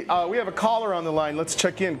to see. We have a caller on the line. Let's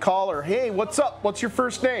check in. Caller, hey, what's up? What's your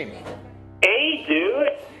first name? Hey, dude.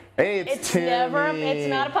 Hey, it's Timmy. It's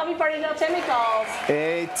not a puppy party until Timmy calls.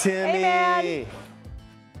 Hey, Timmy. Hey,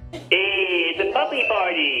 man. Hey, it's a puppy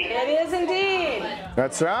party. It is indeed.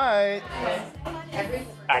 That's right.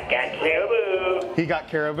 I got caribou. He got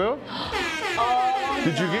caribou?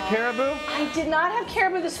 Did you get caribou? I did not have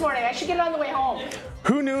caribou this morning. I should get it on the way home.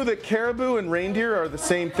 Who knew that caribou and reindeer are the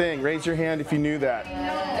same thing? Raise your hand if you knew that.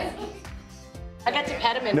 I got to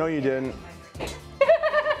pet him. No, you didn't.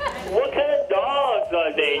 What kind of dogs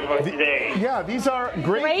are they for today? Yeah, these are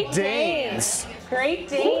Great Danes. Great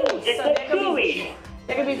Danes. Ooh, it's so chewy.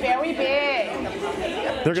 They're going to be very big.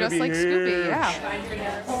 They're Just like Scooby, yeah.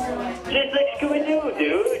 Just like Scooby-Doo,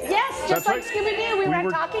 dude. Yes, just That's like right. Scooby-Doo. We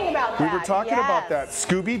were talking about that. We were talking about that. Yes.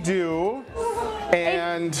 Scooby-Doo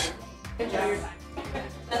and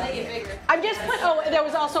I'm just put. Oh, there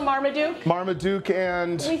was also Marmaduke. Marmaduke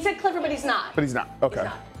and. We said Clifford, but he's not. But he's not. Okay.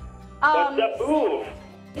 What's up, booth?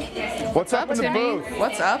 What's up in the Timmy? booth?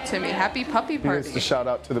 What's up, Timmy? Happy puppy He needs party. to shout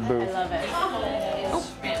out to the booth. I love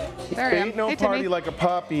it. There I am. Ain't no Hey, party Timmy. like a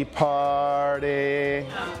puppy party.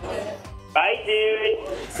 Bye, dude.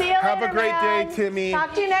 See you Have a later, great man. day, Timmy.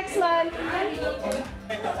 Talk to you next month.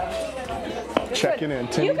 Checking in.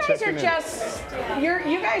 Timmy You guys checking are in. just,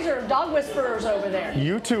 you guys are dog whisperers over there.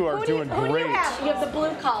 You two are doing Who do great. you have? You have the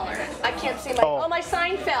blue collar. I can't see my. Oh. Oh, my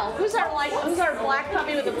sign fell. Who's our black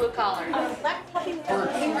puppy with the blue collar? Black puppy with the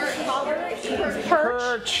blue collar. Perch.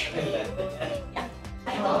 Perch.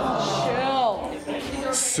 Chill.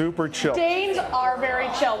 Super chill. Danes are very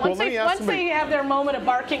chill. Once, let me ask once they have their moment of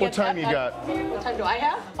barking. What time you got? What time do I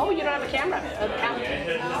have? Oh, you don't have a camera.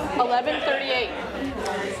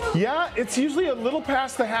 11:38. Yeah, it's usually a little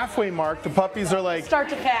past the halfway mark. The puppies are like, Start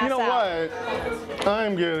to pass you know out. what?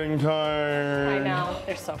 I'm getting tired. I know.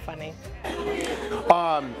 They're so funny.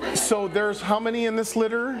 So there's how many in this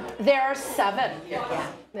litter? There are 7.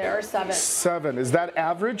 There are 7. 7. Is that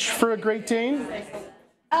average for a Great Dane?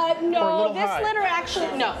 Or a No, little this high? litter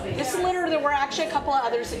actually, no. This litter, there were actually a couple of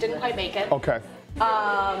others that didn't quite make it. Okay,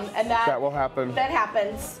 And that will happen. That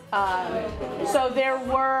happens. So there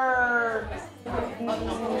were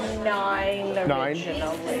 9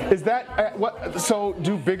 originally. Is that what? So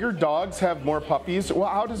do bigger dogs have more puppies? Well,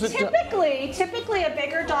 how does it? Typically a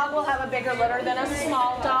bigger dog will have a bigger litter than a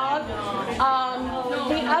small dog.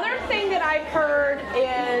 The other thing that I've heard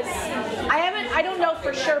is, I don't know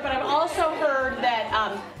for sure, but I've also heard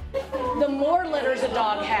that the more litters a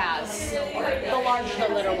dog has, the larger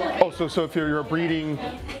the litter will be. Oh, so if you're breeding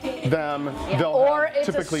them, they'll Or have it's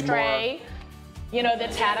typically a stray, you know,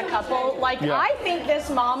 that's had a couple. Like, Yeah. I think this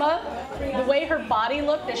mama, the way her body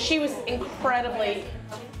looked, that she was incredibly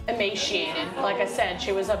emaciated. Like I said,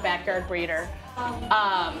 she was a backyard breeder.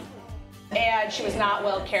 And she was not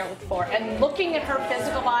well cared for. And looking at her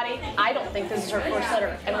physical body, I don't think this is her first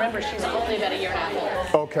litter. And remember, she's only about a year and a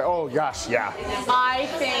half old. Okay. Oh gosh, yeah. I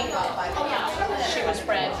think she was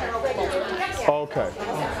bred multiple times. Okay.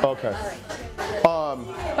 Okay.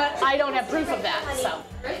 But I don't have proof of that, so.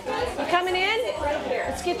 You coming in?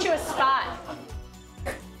 Let's get you a spot.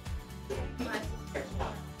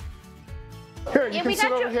 Here, you Yeah, can we sit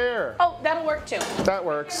got over you. here. Oh, that'll work too. That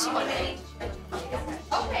works.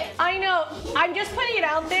 I know. I'm just putting it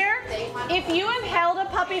out there. If you have held a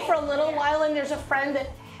puppy for a little while and there's a friend that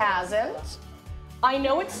hasn't, I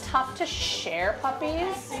know it's tough to share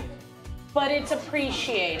puppies, but it's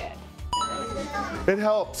appreciated. It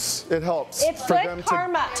helps. It helps. It's good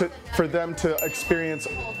karma. For them to experience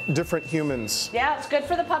different humans. Yeah, it's good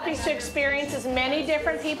for the puppies to experience as many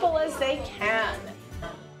different people as they can.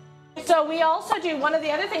 So we also do, one of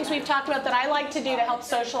the other things we've talked about that I like to do to help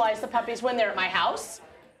socialize the puppies when they're at my house.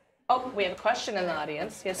 Oh, we have a question in the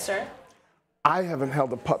audience. Yes, sir. I haven't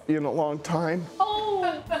held a puppy in a long time.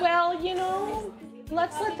 Oh, well, you know,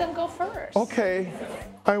 let's let them go first. Okay,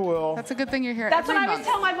 I will. That's a good thing you're here That's every what I always month.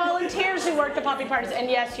 tell my volunteers who work the puppy parties. And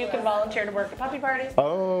yes, you can volunteer to work the puppy parties.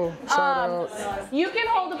 Oh, shout out. You can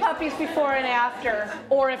hold the puppies before and after,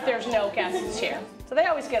 or if there's no guests here. So they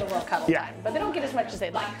always get a little cuddle Yeah. time, but they don't get as much as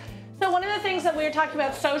they'd like. So one of the things that we were talking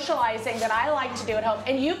about socializing that I like to do at home,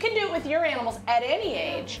 and you can do it with your animals at any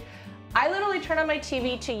age, I literally turn on my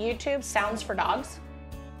TV to YouTube Sounds for Dogs.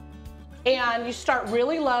 And you start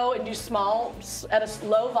really low and do small, at a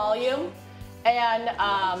low volume. And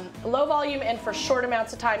low volume and for short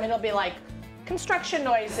amounts of time. It'll be like construction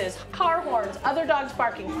noises, car horns, other dogs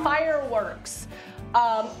barking, fireworks,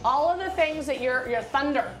 all of the things that your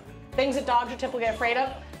thunder, things that dogs are typically afraid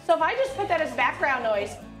of. So if I just put that as background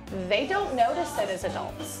noise, they don't notice it as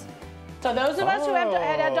adults. So those of us who have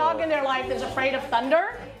had a dog in their life that's afraid of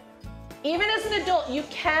thunder, even as an adult, you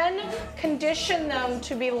can condition them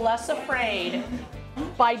to be less afraid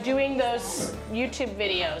by doing those YouTube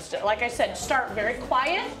videos. Like I said, start very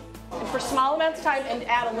quiet and for small amounts of time and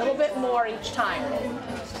add a little bit more each time.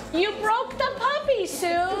 You broke the puppy, Sue.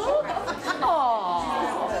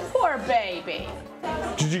 Oh, poor baby.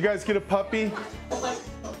 Did you guys get a puppy?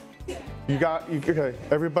 Okay,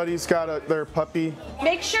 everybody's got their puppy.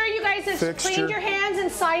 Make sure you guys have Fixture. cleaned your hands and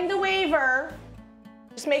signed the waiver.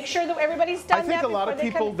 Just make sure that everybody's done I think that a lot of before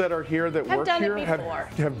they people come. that are here that have work done it here before.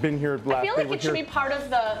 have been here last. I feel they like were it should be here. part of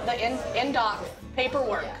the in-doc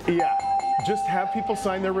paperwork. Yeah, Just have people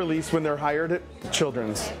sign their release when they're hired at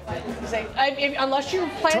Children's. Unless you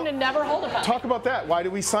plan to never hold a puppy. Talk about that. Why do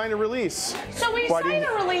we sign a release? So we sign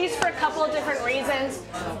a release for a couple of different reasons.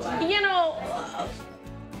 You know,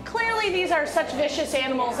 clearly these are such vicious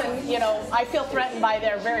animals, and you know, I feel threatened by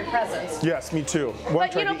their very presence. Yes, me too. One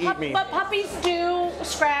tried to eat me. But puppies do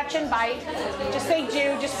scratch and bite. They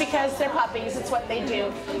do, just because they're puppies. It's what they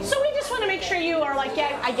do. So we just want to make sure you are like,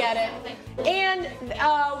 yeah, I get it. And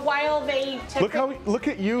while they look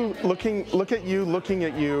at you looking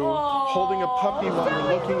at you, holding a puppy while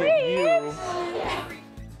we're looking at you,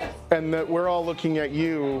 and that we're all looking at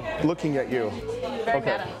you. Very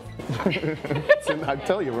meta. I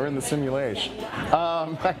tell you, we're in the simulation. Can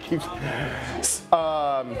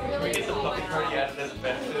we get the puppy party added as a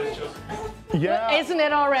benefit? Yeah. Isn't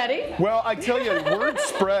it already? Well, I tell you, word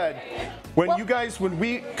spread.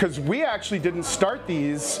 Because we actually didn't start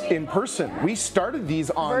these in person. We started these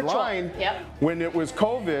online when it was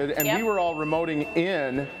COVID, and we were all remoting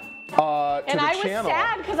in. And I was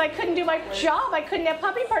sad because I couldn't do my job. I couldn't have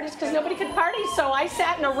puppy parties because nobody could party. So I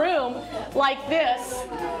sat in a room like this,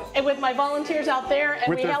 and with my volunteers out there,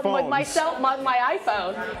 and we held with my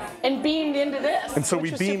iPhone, and beamed into this. And so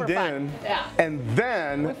we beamed in, and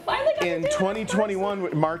then in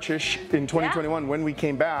 2021, March-ish, in 2021, when we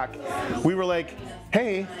came back, we were like,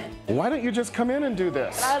 hey, why don't you just come in and do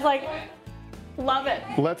this? And I was like, love it.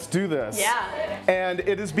 Let's do this. Yeah. And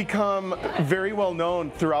it has become very well known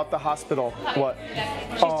throughout the hospital. What?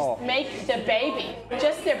 Just make the baby.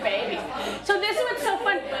 Just their baby. So this is what's so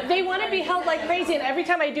fun. They want to be held like crazy, and every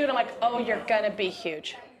time I do it, I'm like, oh, you're going to be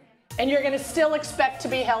huge. And you're going to still expect to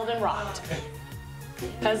be held and rocked.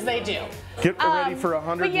 Because they do. Get ready for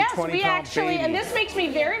 120-pound But yes, we actually, baby. and this makes me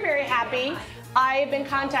very, very happy. I have been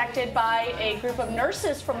contacted by a group of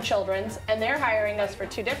nurses from Children's, and they're hiring us for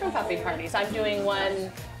 2 different puppy parties. I'm doing one,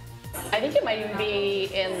 I think it might even be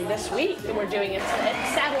in this week, and we're doing it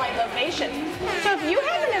at satellite location. So if you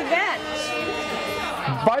have an event.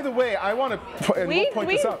 By the way, I want to, and we'll point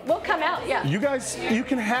this out. We'll come out, yeah. You guys, you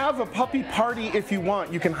can have a puppy party if you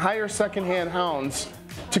want. You can hire secondhand hounds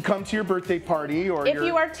to come to your birthday party, or if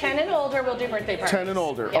you are 10 and older, we'll do birthday parties. 10 and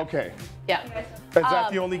older, okay. Yeah. Is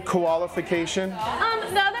that the only qualification?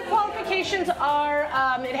 The other qualifications are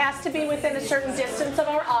it has to be within a certain distance of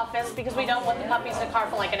our office because we don't want the puppies in the car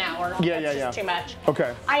for like an hour. That's just too much.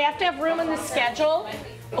 Okay. I have to have room in the schedule.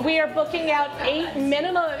 We are booking out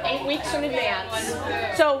minimum of 8 weeks in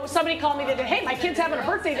advance. So somebody called me today, hey, my kid's having a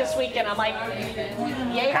birthday this weekend. I'm like,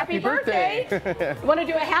 yay, happy birthday. Want to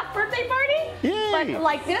do a half birthday party? Yay. But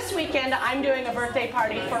like this weekend, I'm doing a birthday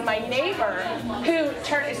party for my neighbor who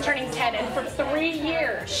is turning 10, and for 3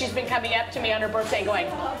 years, she's been coming up to me on her birthday going,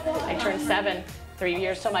 I turned 7. 3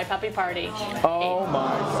 years to my puppy party. Oh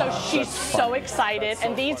my. So she's so excited,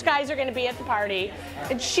 and these guys are going to be at the party,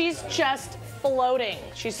 and she's just floating.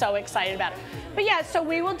 She's so excited about it. But yeah, so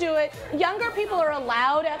we will do it. Younger people are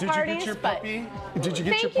allowed at parties. Did you get your puppy? Did you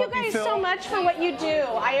get your puppy, Thank you guys so much for what you do.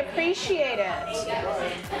 I appreciate it.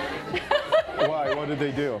 Why? What did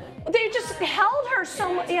they do? They just held her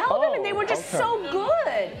so much. Held them, and they were just so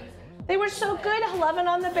good. They were so good loving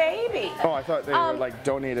on the baby. Oh, I thought they were like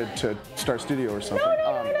donated to Star Studio or something.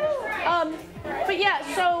 No. But yeah,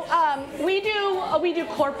 so we do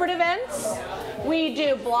corporate events, we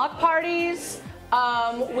do block parties,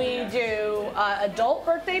 we do adult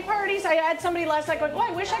birthday parties. I had somebody last night going, oh,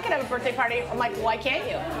 I wish I could have a birthday party. I'm like, why can't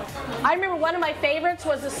you? I remember one of my favorites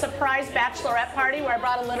was a surprise bachelorette party where I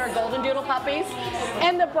brought a litter of golden doodle puppies.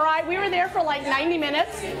 And the bride, we were there for like 90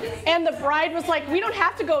 minutes, and the bride was like, we don't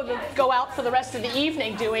have to go out for the rest of the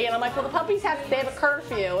evening, do we? And I'm like, well, the puppies have a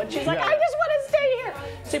curfew. And she's like, I just want to stay here.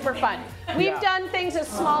 Super fun. We've done things as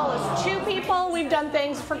small as 2 people. We've done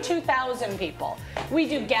things for 2,000 people. We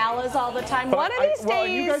do galas all the time. One of these days. Well,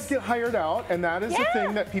 you guys get hired out, and that is the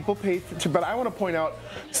thing that people pay for. But I want to point out,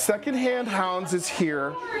 Secondhand Hounds is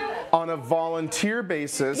here on a volunteer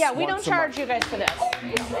basis. Yeah, we don't charge you guys for this.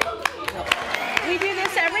 We do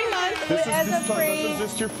this every month as a free. This is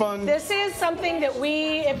just your fun. This is something that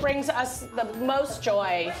it brings us the most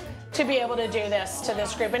joy to be able to do this to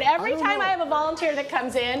this group. And every time I have a volunteer that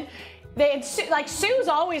comes in, like Sue's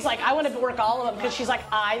always like, I want to work all of them because she's like,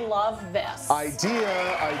 I love this.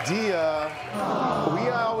 Idea. We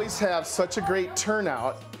always have such a great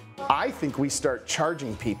turnout. I think we start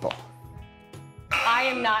charging people. I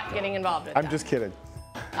am not getting involved in that. I'm just kidding.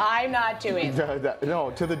 I'm not doing that.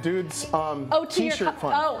 No, to the dude's t-shirt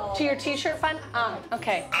fund. Oh, to your t-shirt fund?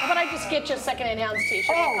 Okay. How about I just get you a Secondhand Hounds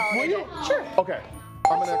t-shirt? Oh, will you? Sure. Okay.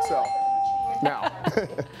 I'm an XL now.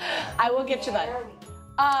 I will get you that.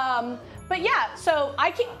 But yeah, so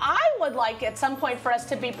I would like at some point for us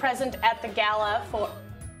to be present at the gala for.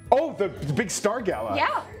 Oh, the big star gala.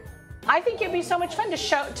 Yeah. I think it'd be so much fun to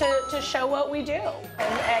show what we do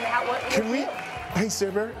and how what. Can we? Hey,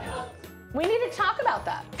 Sarah Bear. We need to talk about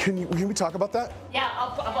that. Can we talk about that? Yeah,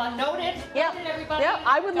 I'll note it. Yeah. Note it, everybody. Yeah,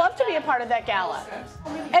 I would love to be a part of that gala.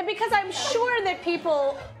 And because I'm sure that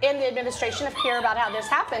people in the administration hear about how this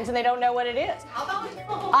happens and they don't know what it is.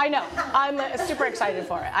 I know. I'm super excited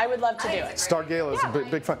for it. I would love to do it. Star Gala is a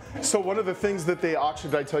big fun. So one of the things that they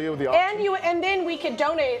auctioned, did I tell you the auction? And then we could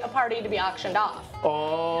donate a party to be auctioned off.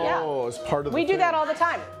 Oh, as part of the We do thing. that all the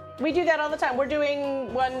time. We do that all the time. We're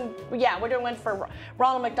doing one, we're doing one for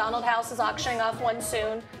Ronald McDonald House is auctioning off one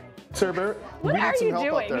soon. Sarah Bear, What we need are some you help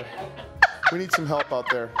doing? out there. We need some help out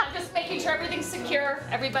there. I'm just making sure everything's secure.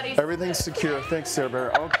 Everything's secure. Thanks, Sarah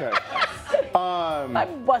Bear. Okay. I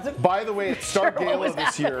wasn't. By the way, at Star sure what Gala was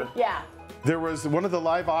this year, Yeah. there was one of the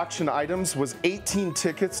live auction items was 18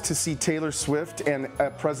 tickets to see Taylor Swift and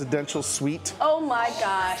a presidential suite. Oh my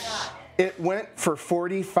gosh. It went for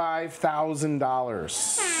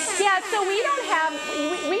 $45,000. Yeah, so we don't have,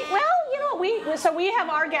 so we have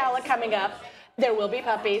our gala coming up. There will be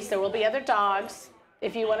puppies, there will be other dogs.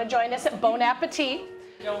 If you want to join us at Bon Appetit,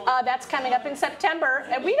 that's coming up in September.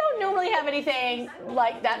 And we don't normally have anything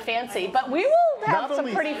like that fancy, but we will have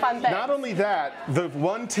some pretty fun things. Not only that, the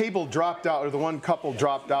one table dropped out, or the one couple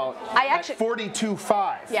dropped out at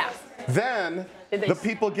 $42,500. Yeah. Then the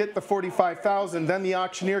people get the $45,000. Then the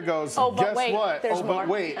auctioneer goes, Oh, but guess wait, what? there's Oh, but more.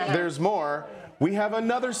 wait, there's more. We have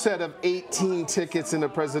another set of 18 tickets in the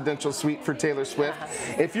presidential suite for Taylor Swift.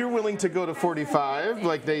 If you're willing to go to 45,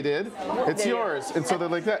 like they did, it's yours. And so they're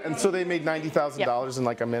like that. And so they made $90,000 in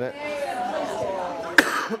like a minute.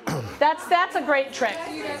 That's a great trick.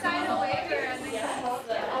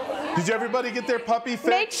 Did everybody get their puppy fixed?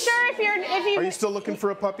 Make sure if you Are you still looking for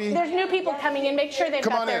a puppy? There's new people coming in. Make sure they've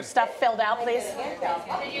got their stuff filled out, please.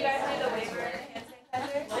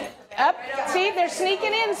 Up. See, they're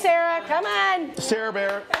sneaking in, Sarah. Come on. Sarah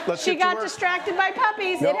Bear, let's She get to got work. distracted by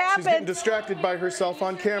puppies. Nope, It she's getting happened. distracted by herself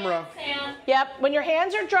on camera. Yep. When your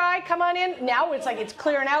hands are dry, come on in. Now it's like it's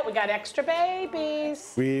clearing out. We got extra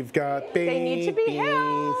babies. We've got babies. They need to be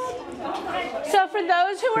held. So for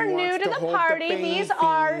those who are new wants to to the hold the party, these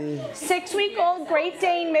are baby? 6-week-old Great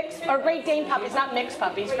Dane Great Dane puppies, not mixed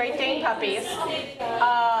puppies, Great Dane puppies.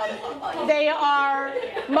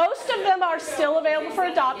 Most of them are still available for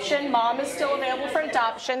adoption. Mom is still available for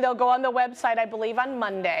adoption. They'll go on the website, I believe, on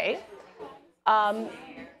Monday.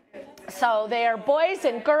 So they are boys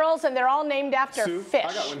and girls, and they're all named after Sue, fish.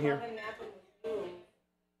 I got one here.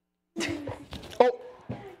 Oh,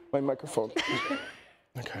 my microphone.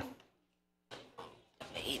 Okay.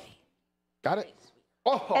 Got it.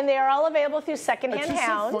 Oh. And they are all available through Secondhand It's just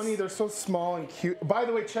Hounds. so funny. They're so small and cute. By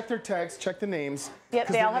the way, check their tags. Check the names. Yep,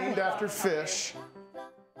 because they all they're have named after fish.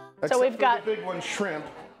 So we've got the big one, shrimp.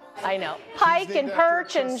 I know. Pike named and after a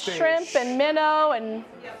perch and crustacean. shrimp and minnow and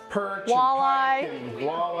Perch Walleye. and pike and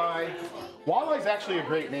walleye. Walleye's actually a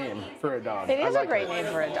great name for a dog. it is I a like great it. name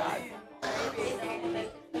for a dog.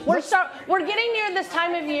 We're getting near this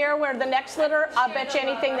time of year where the next litter, I'll bet you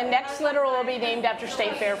anything, the next litter will be named after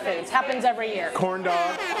State Fair foods. Happens every year. Corn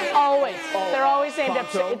dog, Always. They're always named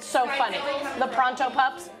after. Pronto. It's so funny. The Pronto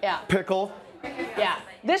pups. Yeah. pickle. Yeah.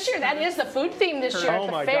 This year, that is the food theme this year Oh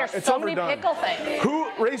at my the fair. God, it's So many overdone. pickle things. Who,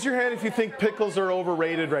 raise your hand if you think pickles are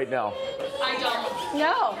overrated right now. I don't.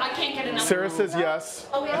 No. I can't get enough. Sarah says yes.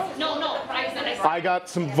 Oh, yeah? No, I said I got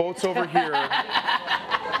some votes over here.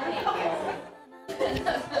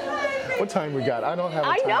 What time we got? I don't have a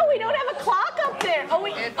I time. know, we don't have a clock up there. Oh,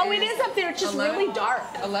 it is up there. It's just really dark.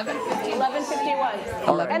 11:50.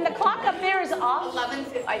 11:51. And the clock up there is off.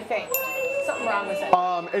 11:50, I think. Something wrong with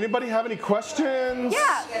it. Anybody have any questions?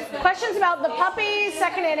 Yeah. Questions about the puppies,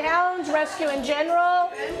 secondhand hounds, rescue in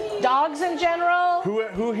general, dogs in general.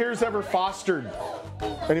 Who here's ever fostered?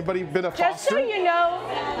 Anybody been a Just so foster? you know,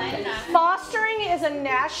 fostering is a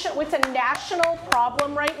national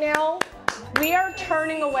problem right now. We are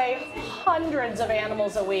turning away hundreds of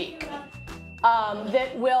animals a week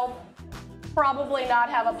that will probably not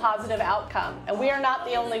have a positive outcome, and we are not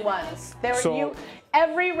the only ones.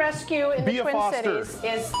 Every rescue in the Twin Cities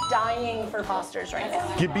is dying for fosters right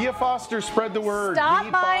now. You be a foster, spread the word. We Stop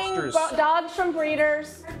need buying fosters. dogs from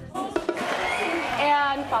breeders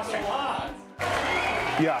and fostering.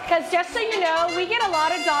 Yeah. Because just so you know, we get a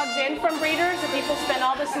lot of dogs in from breeders and people spend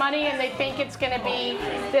all this money and they think it's going to be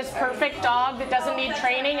this perfect dog that doesn't need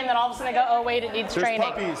training, and then all of a sudden they go, oh wait, it needs There's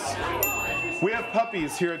training. puppies. We have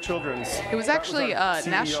puppies here at Children's. It was actually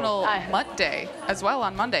National Mutt Day as well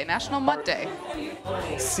on Monday. National Mutt Day.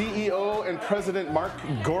 CEO and President Mark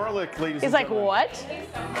Gorelick, ladies He's and gentlemen. like, what?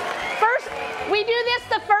 First, we do this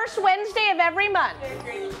the first Wednesday of every month.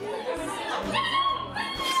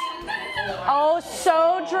 Oh,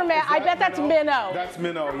 so dramatic. I bet that's Minnow. That's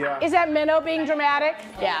Minnow, yeah. Is that Minnow being dramatic?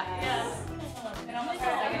 Yeah.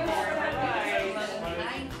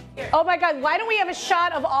 Oh my God, why don't we have a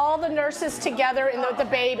shot of all the nurses together and the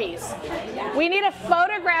babies? We need a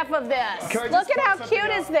photograph of this. Look at how cute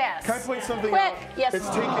is this. Can I point something Quick. out? Yes. It's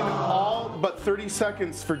taken all but 30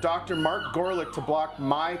 seconds for Dr. Mark Gorelick to block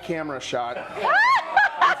my camera shot.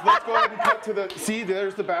 Let's go ahead and cut to the, see,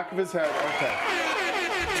 there's the back of his head. Okay.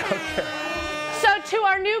 Okay. So to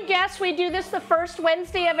our new guests, we do this the first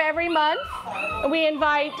Wednesday of every month. We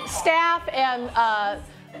invite staff and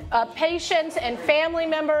patients and family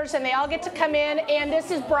members, and they all get to come in, and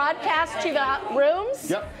this is broadcast to the rooms.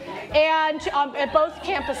 Yep. And at both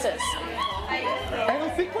campuses. And I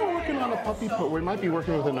think we're working on a puppy we might be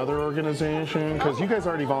working with another organization, because you guys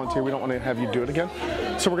already volunteer. We don't want to have you do it again.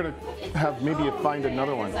 So we're going to have maybe find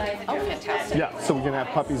another one. Oh, fantastic. Yeah, so we can have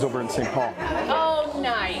puppies over in St. Paul. Oh,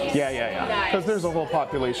 nice. Yeah. Because Nice. there's a whole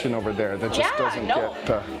population over there that just doesn't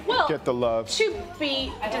get the love. Do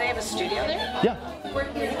they have a studio there? Yeah.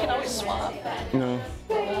 We can always swap. No.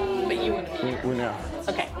 But you wouldn't be. We know.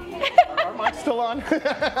 Okay. Are mics still on?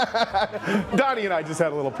 Donnie and I just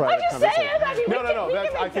had a little private I'm just conversation. saying, No.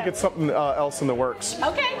 I think it's something else in the works.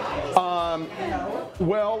 Okay.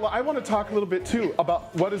 Well, I want to talk a little bit too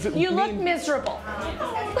about what does it mean. You look miserable.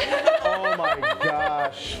 Oh my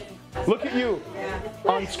gosh. Look at you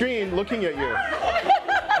on screen looking at you.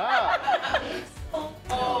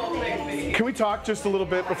 Can we talk just a little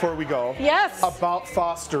bit before we go? Yes. About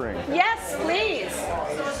fostering. Yes, please.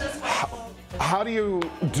 How do you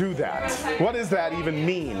do that? What does that even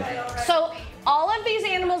mean? So all of these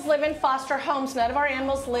animals live in foster homes. None of our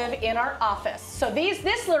animals live in our office. So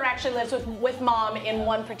this litter actually lives with mom in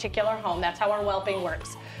one particular home. That's how our whelping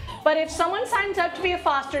works. But if someone signs up to be a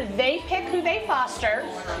foster, they pick who they foster.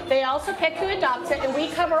 They also pick who adopts it, and we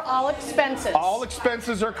cover all expenses. All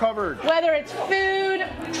expenses are covered. Whether it's food,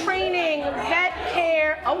 training, vet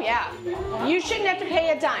care, oh yeah. You shouldn't have to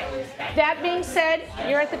pay a dime. That being said,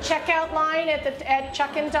 you're at the checkout line at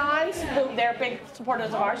Chuck and Don's, who they're big supporters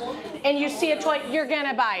of ours, and you see a toy, you're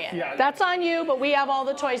gonna buy it. Yeah. That's on you, but we have all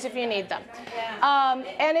the toys if you need them.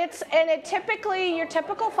 And typically, your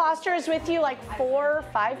typical foster is with you like 4 or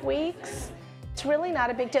 5 weeks. It's really not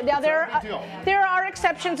a big deal. Now there are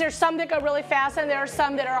exceptions. There's some that go really fast, and there are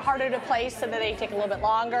some that are harder to place, so that they take a little bit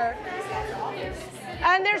longer.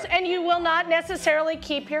 And you will not necessarily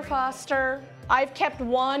keep your foster. I've kept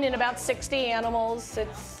one in about 60 animals.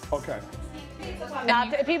 It's okay.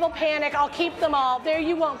 Not people panic. I'll keep them all. There,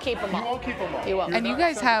 you won't keep them all. You won't keep them all. You won't. And you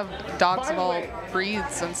guys have dogs of all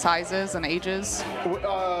breeds and sizes and ages?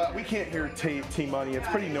 We can't hear T-Money. It's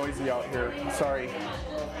pretty noisy out here. Sorry.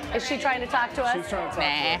 Is she trying to talk to us? She's trying to talk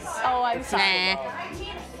to us. Oh, I'm sorry.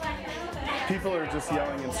 People are just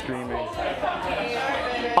yelling and screaming.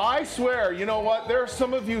 I swear, you know what? There are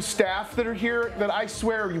some of you staff that are here that I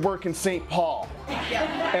swear you work in St. Paul.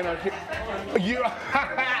 And are here.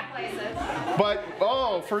 But,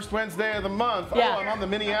 first Wednesday of the month. Yeah. Oh, I'm on the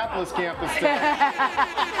Minneapolis campus today.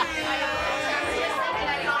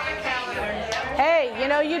 Hey,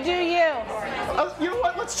 you do you. You know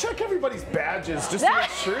what? Let's check everybody's badges just to make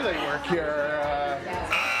sure they work here.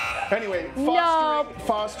 Anyway,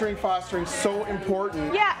 fostering, so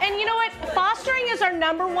important. Yeah, and you know what? Fostering is our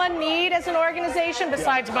 #1 need as an organization,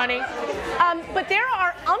 besides money. But there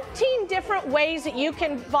are umpteen different ways that you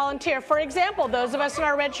can volunteer. For example, those of us in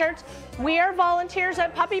our red shirts, we are volunteers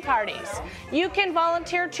at puppy parties. You can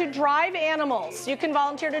volunteer to drive animals. You can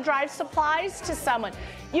volunteer to drive supplies to someone.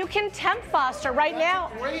 You can temp foster right now.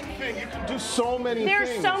 Great thing. You can do so many things.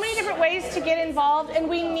 There's so many different ways to get involved, and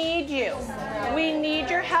we need you. We need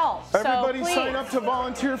your help. Everybody so please. sign up to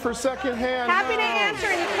volunteer for Secondhand Happy to Hounds. answer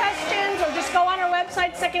any questions, or just go on our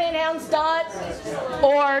website,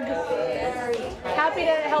 secondhandhounds.org. Happy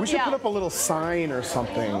to help We you should out. put up a little sign or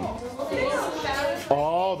something.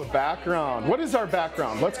 Oh, the background. What is our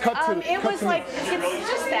background? Let's cut to. It was like, it's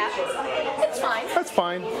just that. It's fine. That's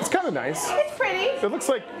fine. It's kind of nice. It's pretty. It looks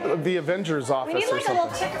like the Avengers office We need or like a little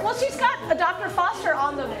something. ticket. Well, she's got a Dr. Foster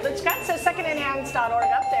on the, it's got, says secondhandhounds.org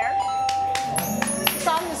up there. It's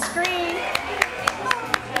on the screen.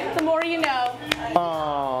 The more you know.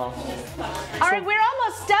 All right, we're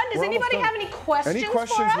almost done. Does anybody have any questions Any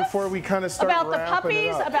questions for us? before we kind of start About the wrapping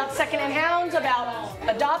puppies, it up? about secondhand hounds, about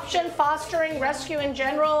adoption, fostering, rescue in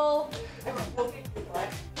general?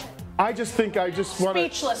 I just think I just want to.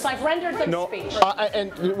 Speechless. I've rendered them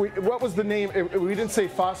speechless. What was the name? We didn't say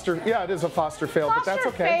foster. Yeah, it is a foster fail, but that's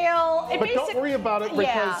okay. Fail. But don't worry about it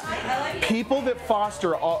because people that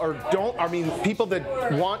foster people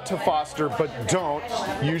that want to foster but don't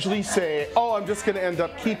usually say, "Oh, I'm just going to end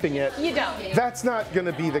up keeping it." You don't. That's not going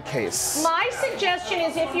to be the case. My suggestion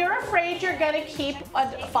is if you're afraid you're going to keep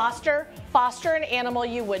a foster an animal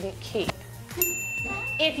you wouldn't keep.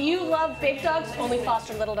 If you love big dogs, only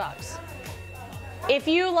foster little dogs. If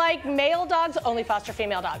you like male dogs, only foster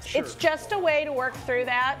female dogs. Sure. It's just a way to work through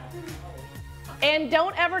that. And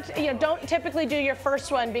don't ever, don't typically do your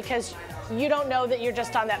first one because you don't know that you're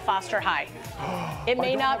just on that foster high. It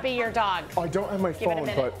may not be your dog. I don't have my phone,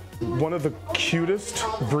 but one of the cutest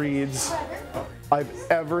breeds I've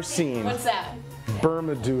ever seen. What's that?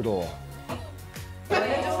 Bermudoodle.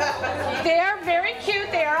 They are very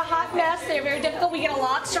cute. They are a hot mess. They're very difficult. We get a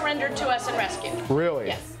lot surrendered to us and rescued. Really?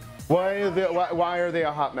 Yes. Why are they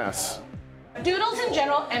a hot mess? Doodles in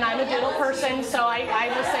general, and I'm a doodle person, so I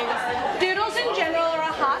will say this. Doodles in general are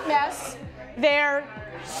a hot mess. They're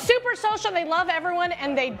super social. They love everyone,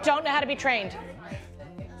 and they don't know how to be trained.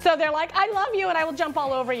 So they're like, I love you, and I will jump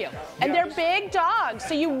all over you. And they're big dogs,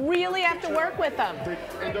 so you really have to work with them.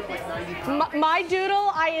 They end up like 90 pounds. My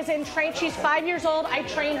doodle, is in train. She's 5 years old. I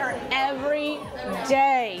train her every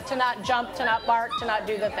day to not jump, to not bark, to not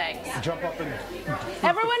do the things. Jump up and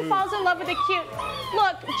Everyone falls in love with a cute.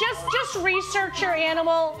 Look, just research your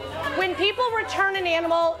animal. When people return an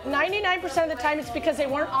animal, 99% of the time it's because they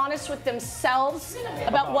weren't honest with themselves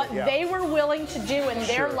about what they were willing to do in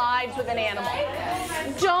their lives with an animal.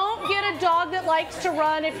 Don't get a dog that likes to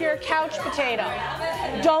run if you're a couch potato.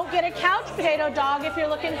 Don't get a couch potato dog if you're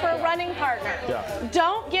looking for a running partner. Yeah.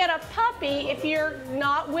 Don't get a puppy if you're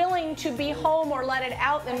not willing to be home or let it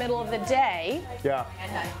out in the middle of the day. Yeah.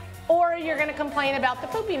 Or you're going to complain about the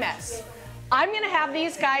poopy mess. I'm going to have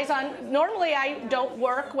these guys on. Normally I don't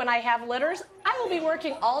work when I have litters. I will be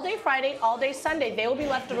working all day Friday, all day Sunday. They will be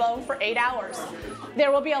left alone for 8 hours.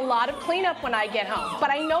 There will be a lot of cleanup when I get home,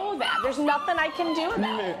 but I know that. There's nothing I can do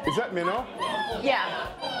about it. Is that Minnow? Yeah.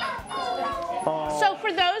 So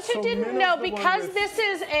for those who didn't know, because this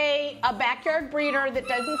is a backyard breeder that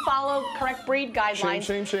doesn't follow correct breed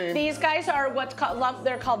guidelines, shame. These guys are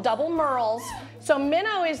they're called double merles. So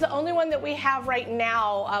Minnow is the only one that we have right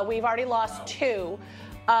now. We've already lost 2.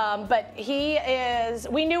 But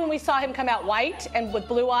we knew when we saw him come out white and with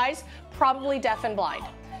blue eyes, probably deaf and blind.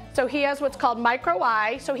 So he has what's called micro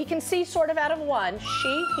eye, so he can see sort of out of one,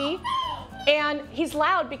 he. And he's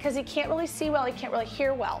loud because he can't really see well, he can't really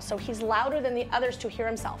hear well. So he's louder than the others to hear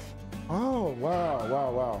himself. Oh,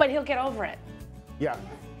 wow. But he'll get over it. Yeah.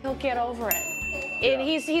 He'll get over it. And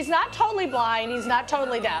he's not totally blind, he's not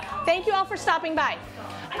totally deaf. Thank you all for stopping by.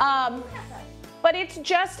 But it's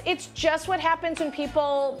just what happens when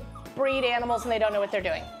people breed animals and they don't know what they're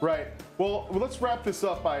doing. Right. Well, let's wrap this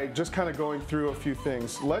up by just kind of going through a few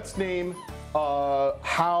things. Let's name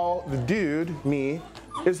how the dude, me,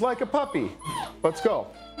 is like a puppy. Let's go.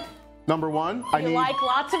 Number 1, I need like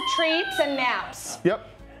lots of treats and naps. Yep.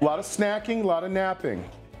 A lot of snacking, a lot of napping.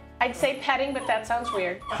 I'd say petting, but that sounds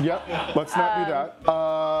weird. Yep. Let's not do that.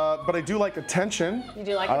 But I do like attention. You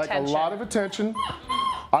do like attention. I like a lot of attention.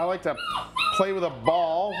 I like to play with a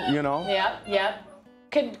ball, Yep.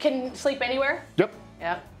 Can sleep anywhere? Yep.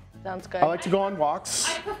 Yep. Sounds good. I like to go on walks.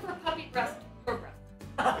 I prefer puppy breast over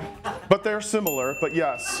breast. But they're similar, but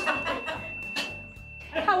yes.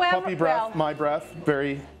 However, puppy breath, my breath,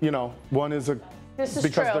 very, one is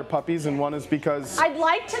because they're puppies and one is because I'd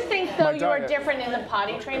like to think, though, you are different in the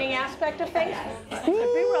potty training aspect of things. I could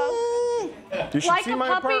be wrong. You should see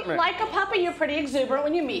my apartment. Like a puppy, you're pretty exuberant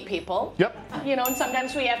when you meet people. Yep. And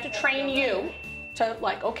sometimes we have to train you to,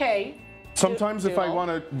 okay. Sometimes if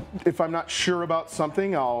I'm not sure about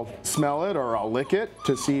something, I'll smell it or I'll lick it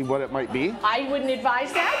to see what it might be. I wouldn't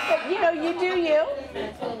advise that, but you do you.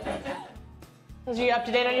 Are you up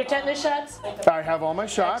to date on your tetanus shots? I have all my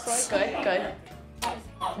shots. Excellent. Good.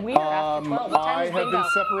 We are after 12. What time I is have bingo? been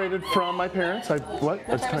separated from my parents. What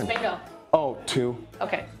time is bingo? Oh, 2.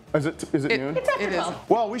 Okay. Is it noon? It's after 12.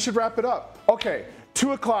 Well, we should wrap it up. Okay.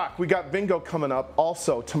 2 o'clock, we got bingo coming up.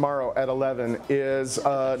 Also, tomorrow at 11 is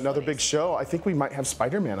another big show. I think we might have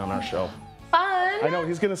Spider-Man on our show. Fun. I know,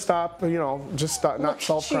 he's going to stop, just stop, not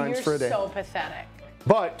solve crimes for a day. You're so pathetic.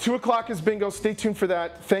 But 2 o'clock is bingo. Stay tuned for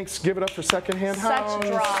that. Thanks. Give it up for Secondhand Hounds. Such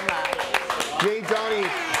drama. Yay, Donnie.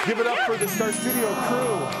 Give it up for the Star Studio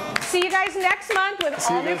crew. See you guys next month with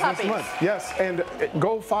all new puppies. Next month. Yes, and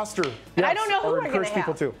go foster. Yes, I don't know who we're going to have. Encourage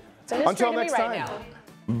people to. It's a mystery Until to me next right time. now.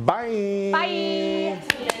 Bye.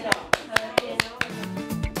 Bye.